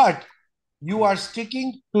 but you are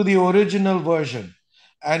sticking to the original version.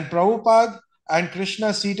 And Prabhupada and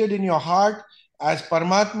Krishna seated in your heart as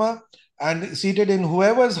Paramatma, and seated in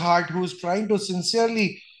whoever's heart who's trying to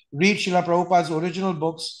sincerely read Śrīla Prabhupada's original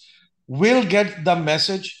books will get the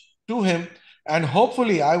message to him. And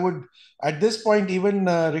hopefully, I would at this point even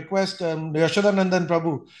request Yaśodā-nandana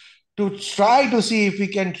Prabhu to try to see if we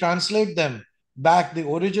can translate them back, the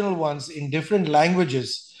original ones, in different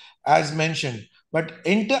languages as mentioned. But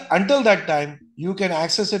until that time, you can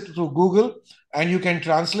access it through Google and you can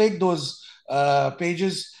translate those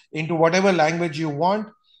pages into whatever language you want.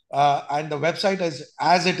 And the website is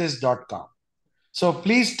asitis.com. So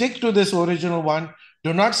please stick to this original one.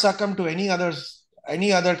 Do not succumb to any other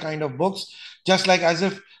kind of books, just like as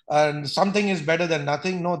if something is better than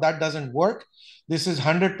nothing. No, that doesn't work. This is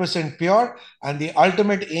 100% pure. And the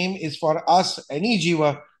ultimate aim is for us, any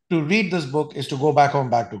jiva, to read this book is to go back home,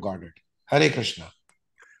 back to Godhead. Hare Krishna.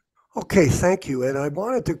 Okay, thank you. And I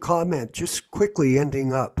wanted to comment just quickly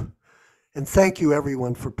ending up. And thank you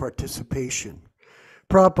everyone for participation.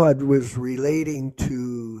 Prabhupada was relating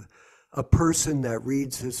to a person that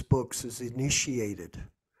reads his books as initiated.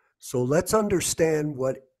 So let's understand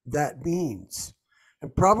what that means.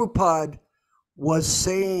 And Prabhupada was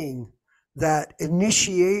saying that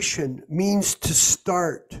initiation means to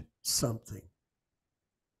start something.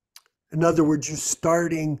 In other words, you're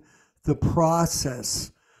starting the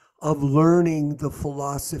process of learning the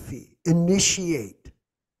philosophy. Initiate.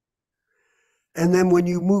 And then when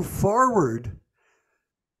you move forward,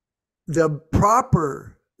 the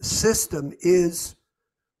proper system is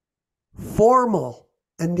formal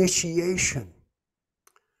initiation.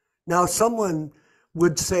 Now, someone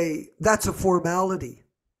would say that's a formality.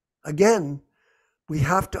 Again, we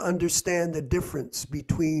have to understand the difference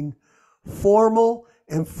between formal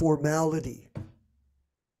and formality.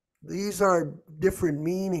 These are different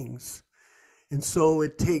meanings. And so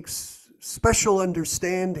it takes special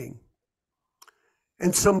understanding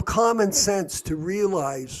and some common sense to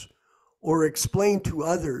realize or explain to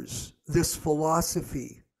others this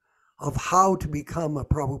philosophy of how to become a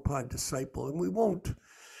Prabhupada disciple. And we won't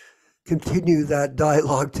continue that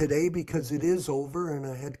dialogue today because it is over, and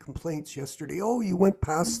I had complaints yesterday. Oh, you went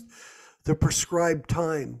past the prescribed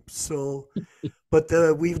time. So, but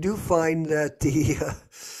we do find that the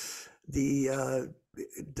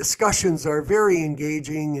discussions are very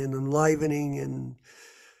engaging and enlivening and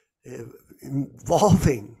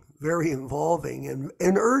involving, very involving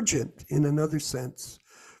and urgent in another sense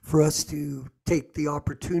for us to take the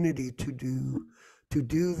opportunity to do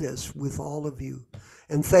this with all of you.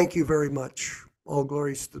 And thank you very much. All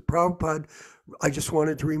glories to Prabhupada. I just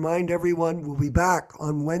wanted to remind everyone we'll be back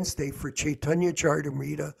on Wednesday for Chaitanya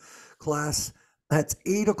Charitamrita class. That's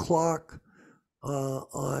 8 o'clock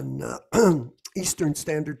on Eastern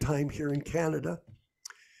Standard Time here in Canada,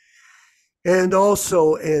 and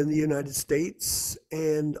also in the United States.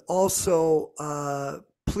 And also,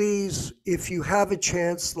 please, if you have a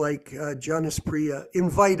chance, like Janice Priya,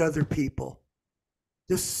 invite other people.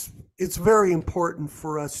 It's very important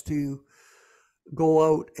for us to go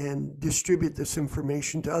out and distribute this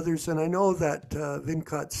information to others. And I know that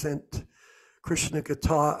Vinkat sent Krishna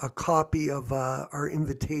Kata a copy of our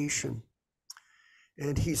invitation,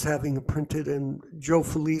 and he's having it printed, and Joe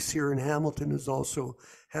Felice here in Hamilton is also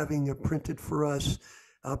having it printed for us.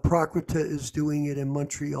 Prakrita is doing it in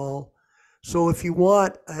Montreal. So if you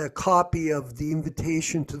want a copy of the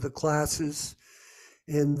invitation to the classes,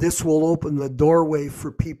 and this will open the doorway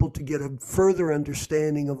for people to get a further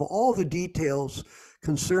understanding of all the details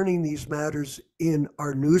concerning these matters in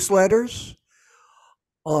our newsletters,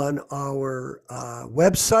 on our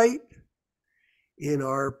website, in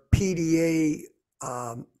our PDA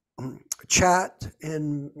chat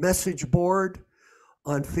and message board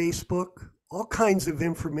on Facebook. All kinds of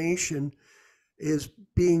information is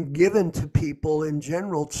being given to people in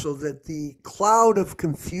general so that the cloud of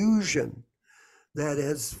confusion that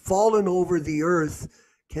has fallen over the earth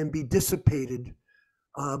can be dissipated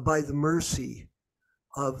by the mercy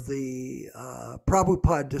of the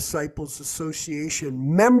Prabhupada Disciples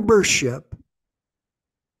Association membership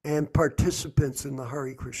and participants in the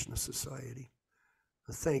Hare Krishna Society.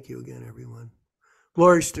 Thank you again, everyone.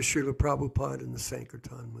 Glories to Śrīla Prabhupāda and the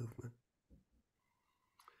Sankirtan movement.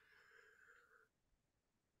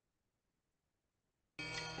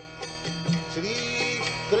 Shri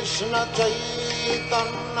Krishna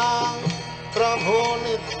Chaitanya Prabhu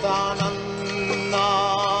Nityananda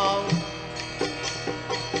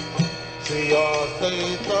Shri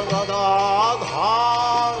Advaita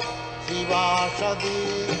Gadadhar Sivasadi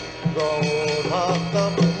Gaur Bhakta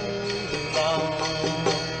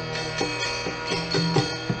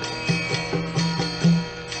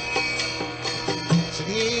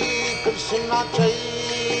Shri Krishna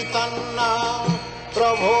Chaitanya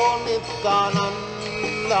Prabhu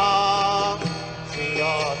Nityananda Shri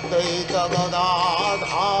Advaita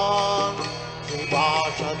Gadadhar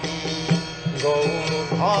Sivasadi Gaur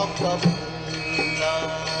Bhakta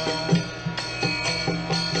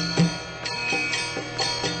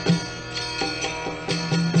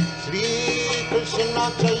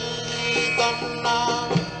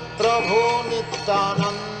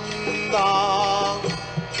Yaśodā-nandana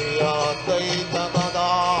Shri Advaita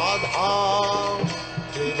Gadadhar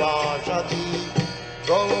Srivasati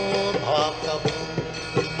Gaur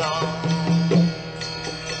Bhaktivedanta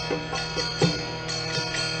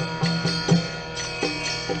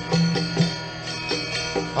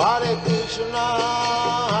Hare Krishna,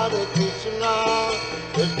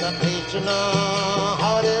 Krishna Krishna,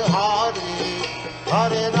 Hare Hare,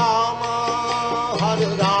 Hare Rama,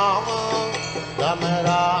 Rama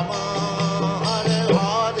Rama, Hare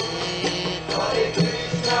Hare, Hare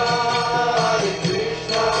Krishna,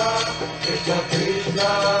 Krishna Krishna,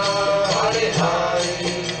 Hare Hare,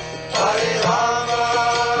 Hare Rama,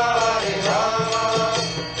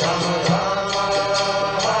 Rama Rama,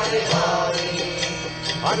 Hare Hare.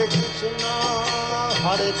 Hare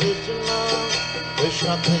Krishna,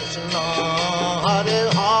 Krishna Krishna, Hare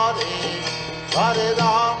Hare, Hare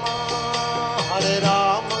Rama,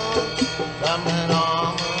 Rama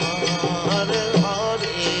Rama, Hare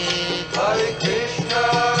Hare. Hare Krishna,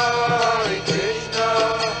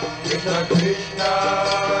 Krishna Krishna,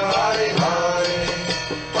 Hare Hare,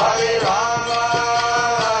 Hare Rama,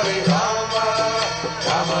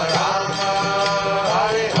 Rama Rama,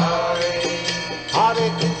 Hare Hare.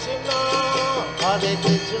 Hare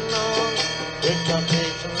Krishna, Krishna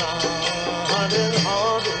Krishna, Hare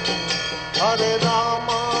Hare, Hare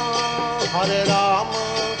Rama,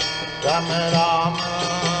 Rama Rama,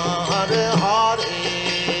 Hare Hare.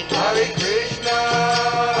 Hare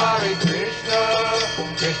Krishna,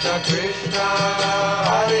 Krishna Krishna,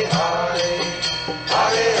 Hare Hare,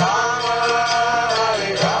 Hare Rama,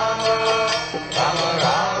 Rama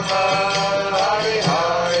Rama, Hare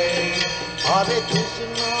Hare.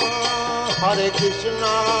 Hare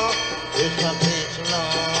Krishna, Krishna Krishna,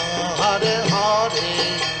 Hare Hare,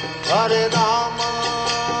 Hare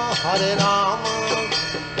Rama,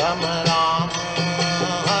 Rama Rama,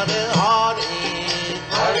 Hare Hare.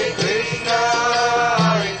 Hare Krishna,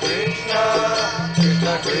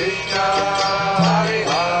 Krishna Krishna, Hare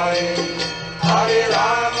Hare, Hare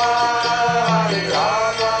Rama,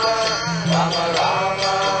 Rama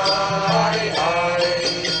Rama, Hare Hare.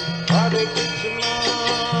 Hare Krishna,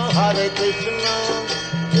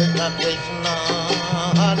 Krishna Krishna,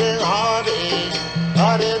 Hare Hare,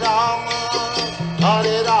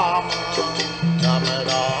 Hare Rama, Rama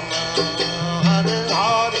Rama, Hare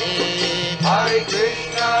Hare. Hare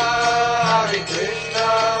Krishna,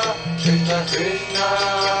 Krishna Krishna,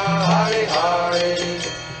 Hare Hare,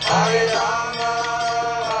 Hare Rama,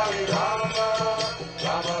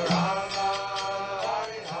 Rama Rama,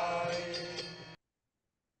 Hare Hare.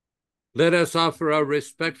 Let us offer our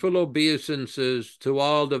respectful obeisances to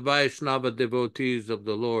all the Vaishnava devotees of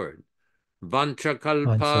the Lord.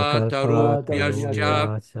 Vanchakalpa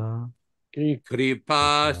tarupyascha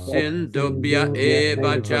kripa sindubhya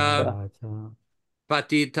evacha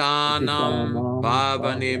patitanam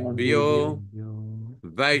pavanebhyo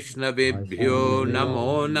vaishnavebhyo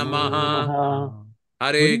namo namaha.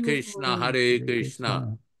 Hare Krishna, Hare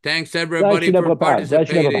Krishna. Thanks everybody for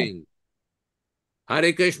participating.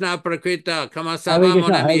 Hare Krishna Prakrita, comment ça va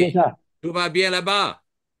mon ami? Tout va bien là-bas?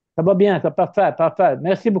 Ça va bien, c'est parfait, parfait.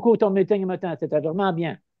 Merci beaucoup ton meeting matin, c'était vraiment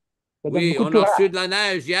bien. Oui, on a reçu de la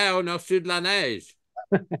neige hier, on a reçu de la neige.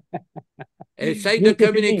 Essaye de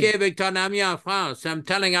communiquer avec ton ami en France. I'm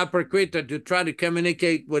telling Prakrita to try to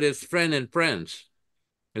communicate with his friend in France.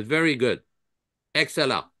 It's very good.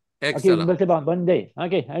 Excellent. Excellent. Ok, c'est bon, bonne idée.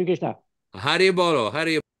 Ok, Hare Krishna. Hari Bolo,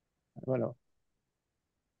 Hari Bolo.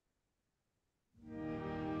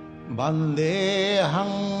 Vandeham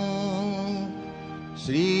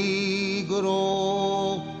Shri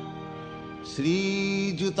Guru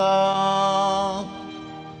Shri Juta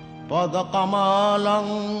Padakamalam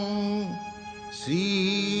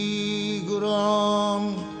Shri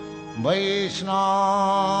Gurum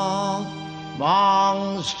Vaishnava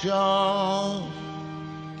Vangsha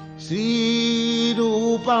Shri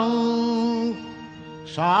Rupam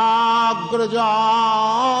Sagrajatam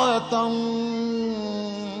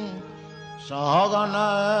Sahagana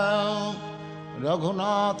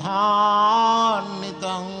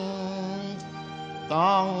Raghunathannitam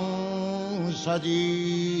Tang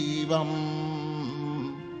Sajivam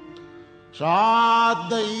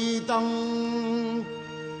Sadaitam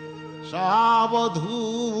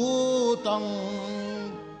Savadhutam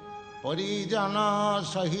Parijana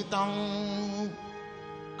Sahitam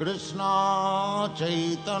Krishna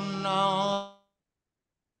Chaitanya